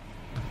sudden,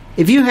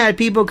 if you had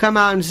people come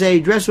out and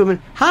say, dress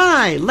women,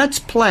 hi, let's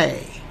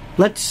play,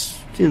 let's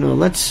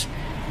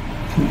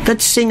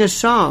sing a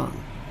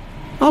song.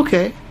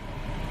 Okay.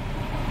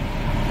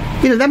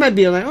 That might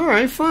be like, all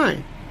right,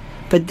 fine.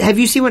 But have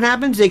you seen what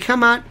happens? They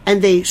come out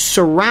and they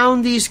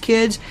surround these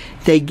kids.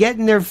 They get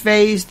in their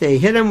face. They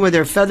hit them with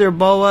their feather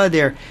boa.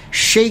 They're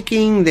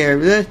shaking.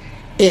 They're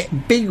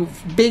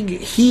big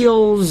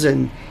heels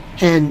and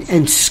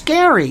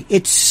scary.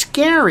 It's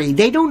scary.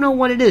 They don't know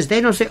what it is.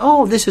 They don't say,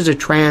 oh, this is a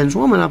trans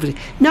woman. Obviously,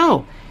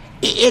 no.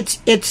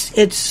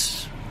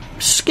 It's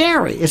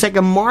scary. It's like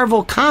a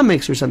Marvel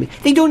Comics or something.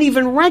 They don't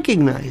even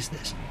recognize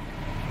this.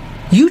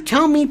 You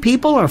tell me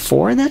people are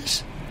for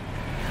this?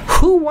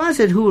 Who was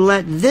it who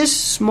let this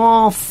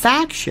small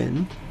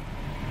faction,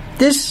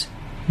 this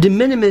de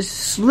minimis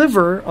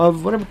sliver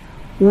of whatever,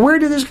 where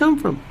did this come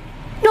from?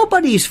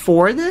 Nobody's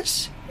for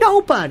this.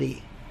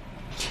 Nobody.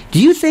 Do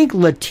you think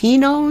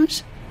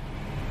Latinos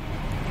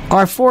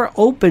are for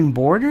open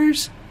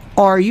borders?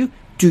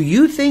 Do Do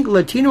you think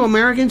Latino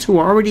Americans who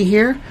are already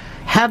here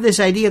have this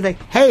idea that,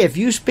 hey, if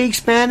you speak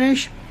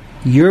Spanish,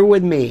 you're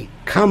with me.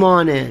 Come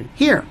on in.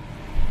 Here.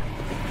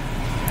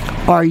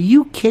 Are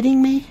you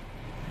kidding me?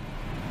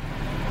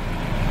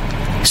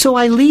 So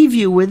I leave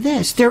you with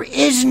this. There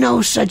is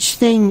no such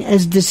thing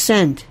as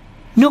dissent.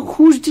 No,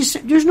 who's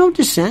dissent? There's no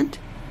dissent.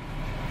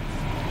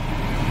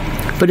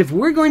 But if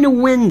we're going to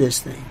win this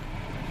thing,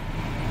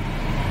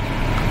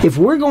 if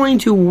we're going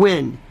to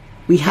win,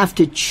 we have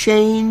to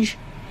change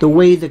the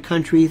way the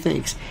country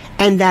thinks.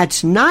 And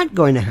that's not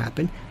going to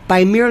happen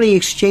by merely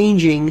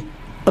exchanging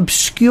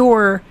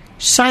obscure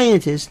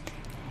scientists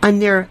on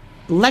their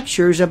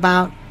lectures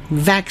about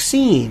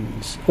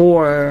vaccines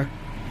or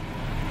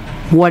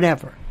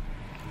whatever.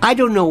 I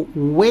don't know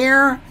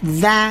where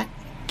that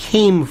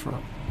came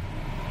from.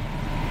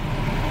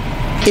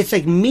 It's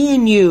like me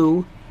and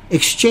you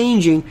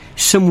exchanging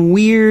some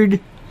weird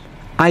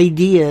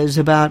ideas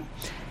about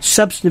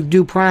substantive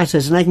due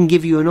process, and I can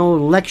give you an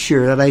old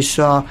lecture that I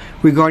saw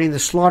regarding the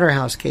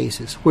slaughterhouse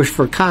cases, which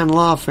for con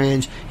law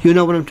fans, you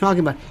know what I'm talking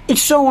about.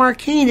 It's so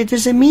arcane, it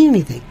doesn't mean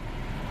anything.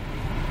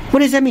 What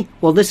does that mean?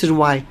 Well, this is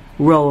why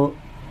Roe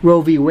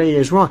v. Wade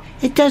is wrong.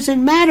 It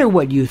doesn't matter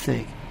what you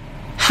think.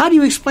 How do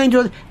you explain to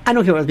others? I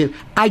don't care what other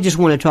people. I just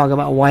want to talk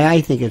about why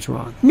I think it's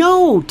wrong.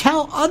 No,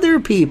 tell other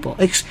people.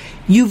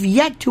 You've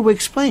yet to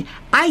explain.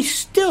 I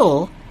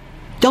still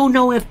don't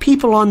know if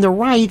people on the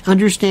right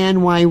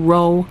understand why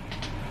Roe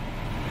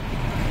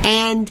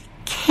and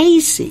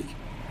Casey,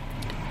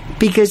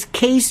 because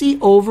Casey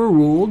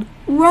overruled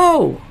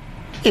Roe,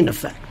 in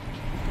effect.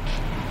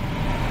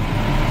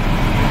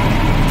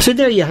 So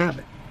there you have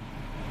it.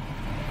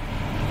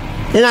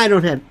 And I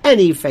don't have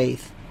any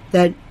faith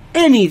that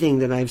anything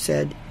that I've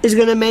said is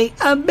going to make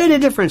a bit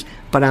of difference,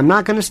 but I'm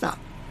not going to stop.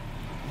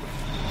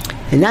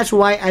 And that's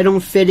why I don't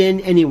fit in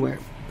anywhere.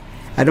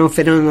 I don't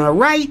fit in on the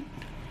right,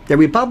 the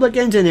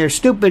Republicans and their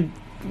stupid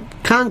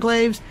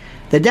conclaves,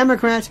 the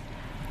Democrats.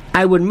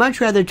 I would much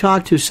rather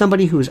talk to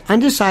somebody who's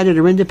undecided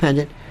or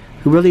independent,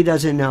 who really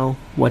doesn't know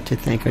what to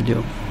think or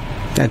do.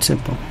 That's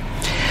simple.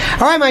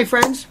 All right, my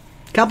friends,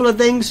 a couple of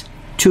things.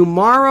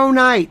 Tomorrow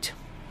night,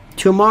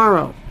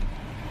 at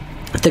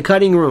the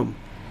Cutting Room,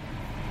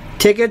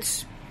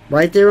 tickets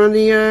right there on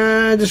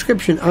the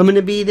description. I'm going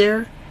to be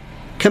there.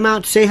 Come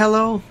out, say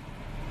hello.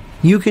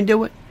 You can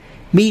do it.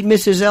 Meet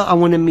Mrs. L. I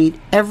want to meet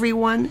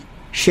everyone,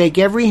 shake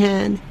every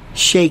hand,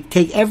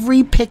 take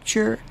every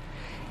picture.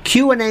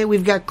 Q&A,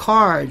 we've got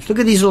cards. Look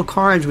at these little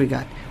cards we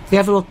got. We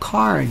have little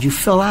cards you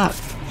fill out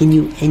and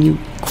you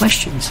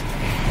questions.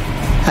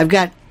 I've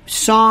got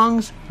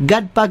songs,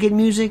 gut bucket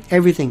music,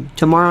 everything.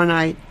 Tomorrow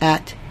night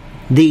at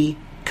the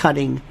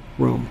Cutting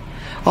Room.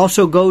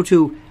 Also go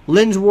to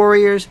Lynn's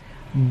Warriors,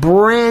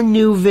 brand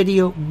new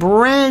video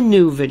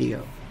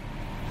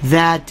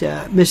that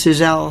Mrs.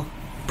 L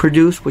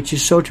produced, which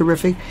is so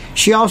terrific.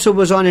 She also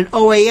was on an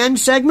OAN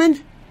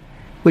segment,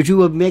 which we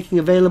will be making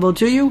available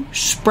to you,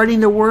 spreading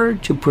the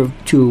word to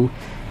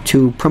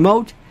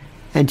promote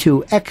and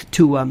to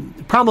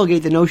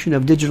promulgate the notion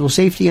of digital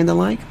safety and the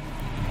like.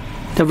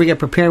 Don't forget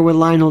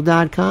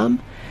preparewithlionel.com.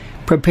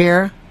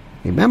 Prepare.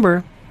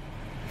 Remember,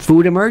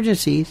 food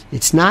emergencies.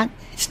 It's not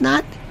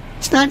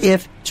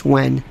if, it's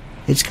when.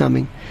 It's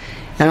coming.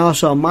 And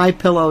also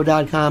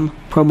mypillow.com,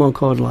 promo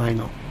code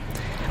Lionel.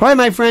 All right,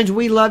 my friends,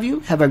 we love you.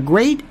 Have a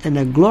great and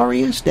a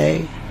glorious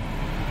day.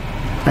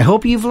 I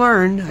hope you've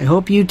learned. I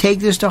hope you take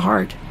this to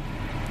heart,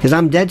 because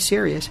I'm dead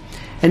serious.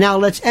 And now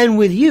let's end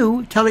with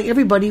you telling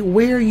everybody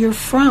where you're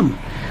from.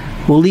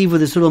 We'll leave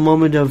with this little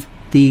moment of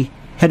the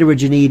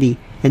heterogeneity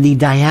and the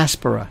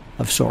diaspora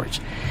of sorts.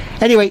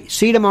 Anyway,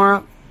 see you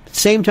tomorrow,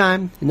 same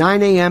time,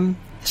 9 a.m.,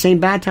 same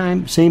bad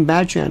time, same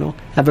bad channel.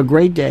 Have a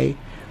great day.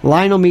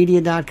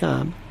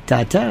 LionelMedia.com.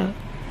 Ta-ta.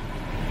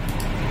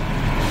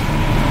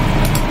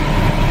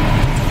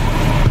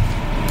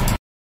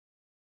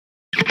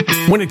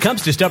 When it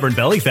comes to stubborn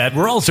belly fat,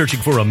 we're all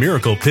searching for a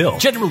miracle pill.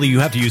 Generally, you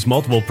have to use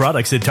multiple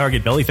products that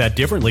target belly fat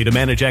differently to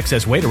manage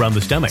excess weight around the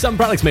stomach. Some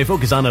products may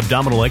focus on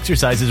abdominal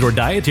exercises or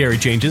dietary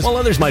changes, while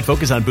others might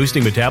focus on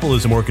boosting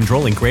metabolism or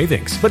controlling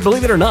cravings. But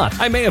believe it or not,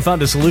 I may have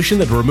found a solution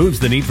that removes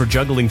the need for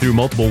juggling through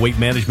multiple weight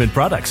management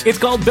products. It's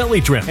called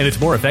Belly Trim, and it's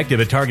more effective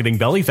at targeting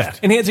belly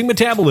fat, enhancing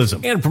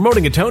metabolism, and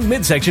promoting a toned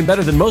midsection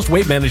better than most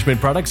weight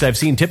management products I've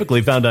seen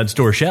typically found on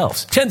store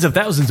shelves. Tens of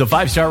thousands of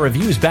 5-star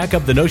reviews back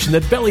up the notion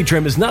that Belly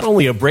Trim is not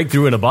only a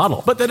breakthrough in a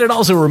bottle, but that it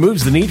also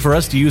removes the need for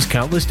us to use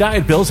countless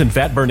diet pills and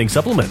fat-burning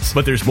supplements.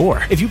 But there's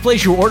more. If you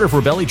place your order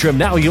for Belly Trim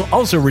now, you'll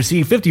also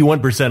receive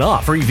 51%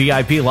 off, free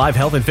VIP live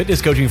health and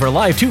fitness coaching for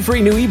life, 2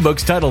 free new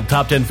ebooks titled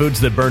Top 10 Foods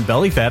That Burn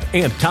Belly Fat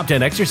and Top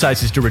 10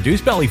 Exercises to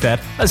Reduce Belly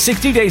Fat, a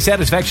 60-day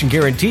satisfaction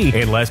guarantee,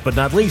 and last but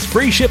not least,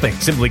 free shipping.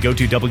 Simply go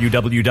to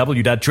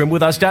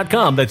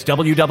www.trimwithus.com. That's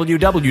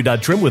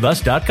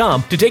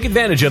www.trimwithus.com to take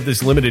advantage of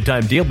this limited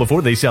time deal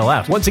before they sell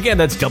out. Once again,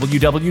 that's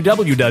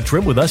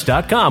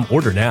www.trimwithus.com.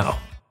 Order now.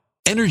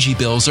 Energy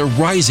bills are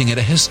rising at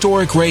a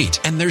historic rate,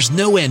 and there's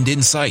no end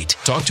in sight.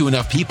 Talk to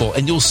enough people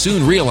and you'll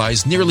soon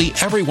realize nearly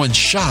everyone's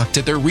shocked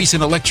at their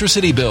recent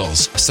electricity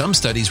bills. Some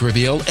studies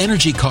reveal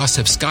energy costs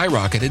have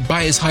skyrocketed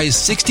by as high as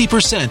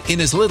 60%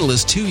 in as little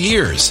as 2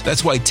 years.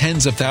 That's why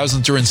tens of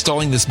thousands are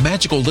installing this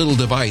magical little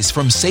device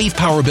from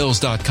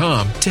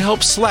SavePowerBills.com to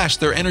help slash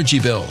their energy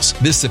bills.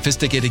 This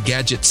sophisticated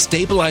gadget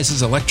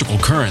stabilizes electrical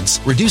currents,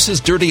 reduces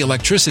dirty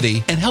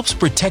electricity, and helps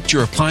protect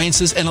your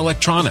appliances and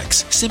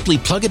electronics. Simply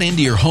plug it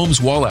into your home's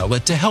wall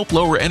outlet to help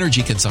lower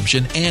energy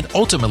consumption and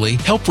ultimately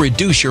help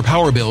reduce your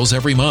power bills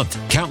every month.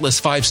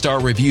 Countless 5-star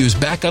reviews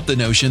back up the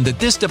notion that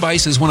this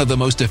device is one of the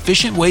most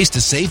efficient ways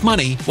to save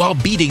money while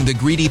beating the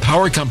greedy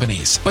power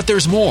companies. But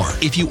there's more.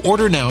 If you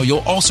order now, you'll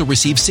also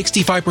receive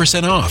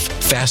 65% off,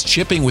 fast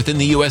shipping within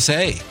the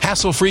USA,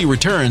 hassle-free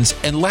returns,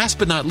 and last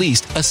but not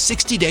least, a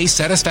 60-day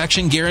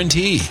satisfaction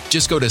guarantee.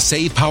 Just go to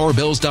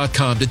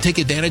SavePowerBills.com to take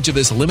advantage of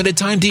this limited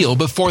time deal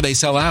before they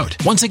sell out.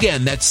 Once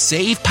again, that's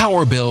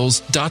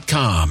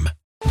SavePowerBills.com.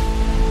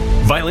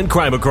 Violent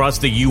crime across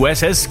the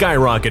U.S. has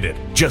skyrocketed.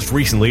 Just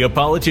recently, a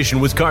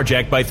politician was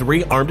carjacked by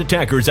 3 armed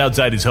attackers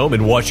outside his home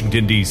in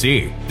Washington,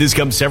 D.C. This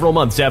comes several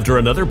months after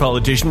another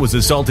politician was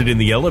assaulted in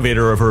the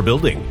elevator of her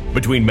building.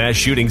 Between mass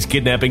shootings,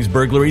 kidnappings,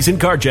 burglaries,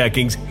 and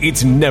carjackings,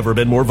 it's never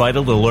been more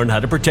vital to learn how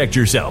to protect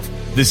yourself.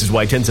 This is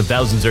why tens of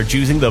thousands are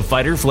choosing the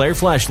Fighter Flare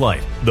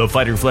flashlight. The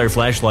Fighter Flare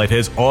flashlight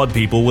has awed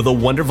people with a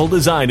wonderful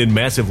design and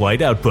massive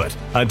light output.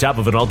 On top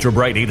of an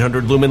ultra-bright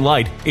 800-lumen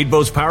light, it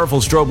boasts powerful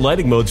strobe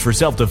lighting modes for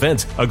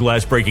self-defense, a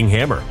glass-breaking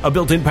hammer, a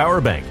built-in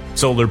power bank,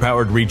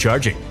 solar-powered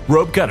recharging,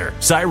 rope cutter,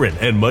 siren,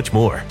 and much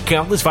more.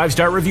 Countless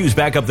 5-star reviews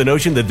back up the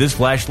notion that this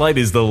flashlight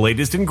is the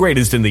latest and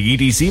greatest in the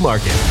EDC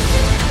market.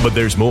 But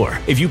there's more.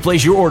 If you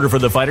place your order for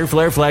the Fighter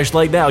Flare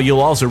flashlight now, you'll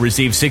also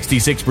receive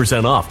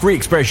 66% off, free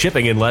express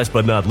shipping, and last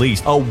but not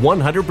least, a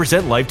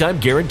 100% lifetime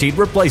guaranteed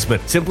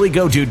replacement. Simply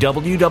go to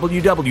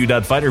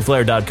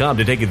www.fighterflare.com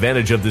to take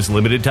advantage of this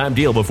limited time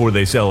deal before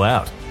they sell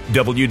out.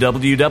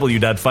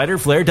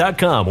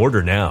 www.fighterflare.com.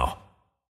 Order now.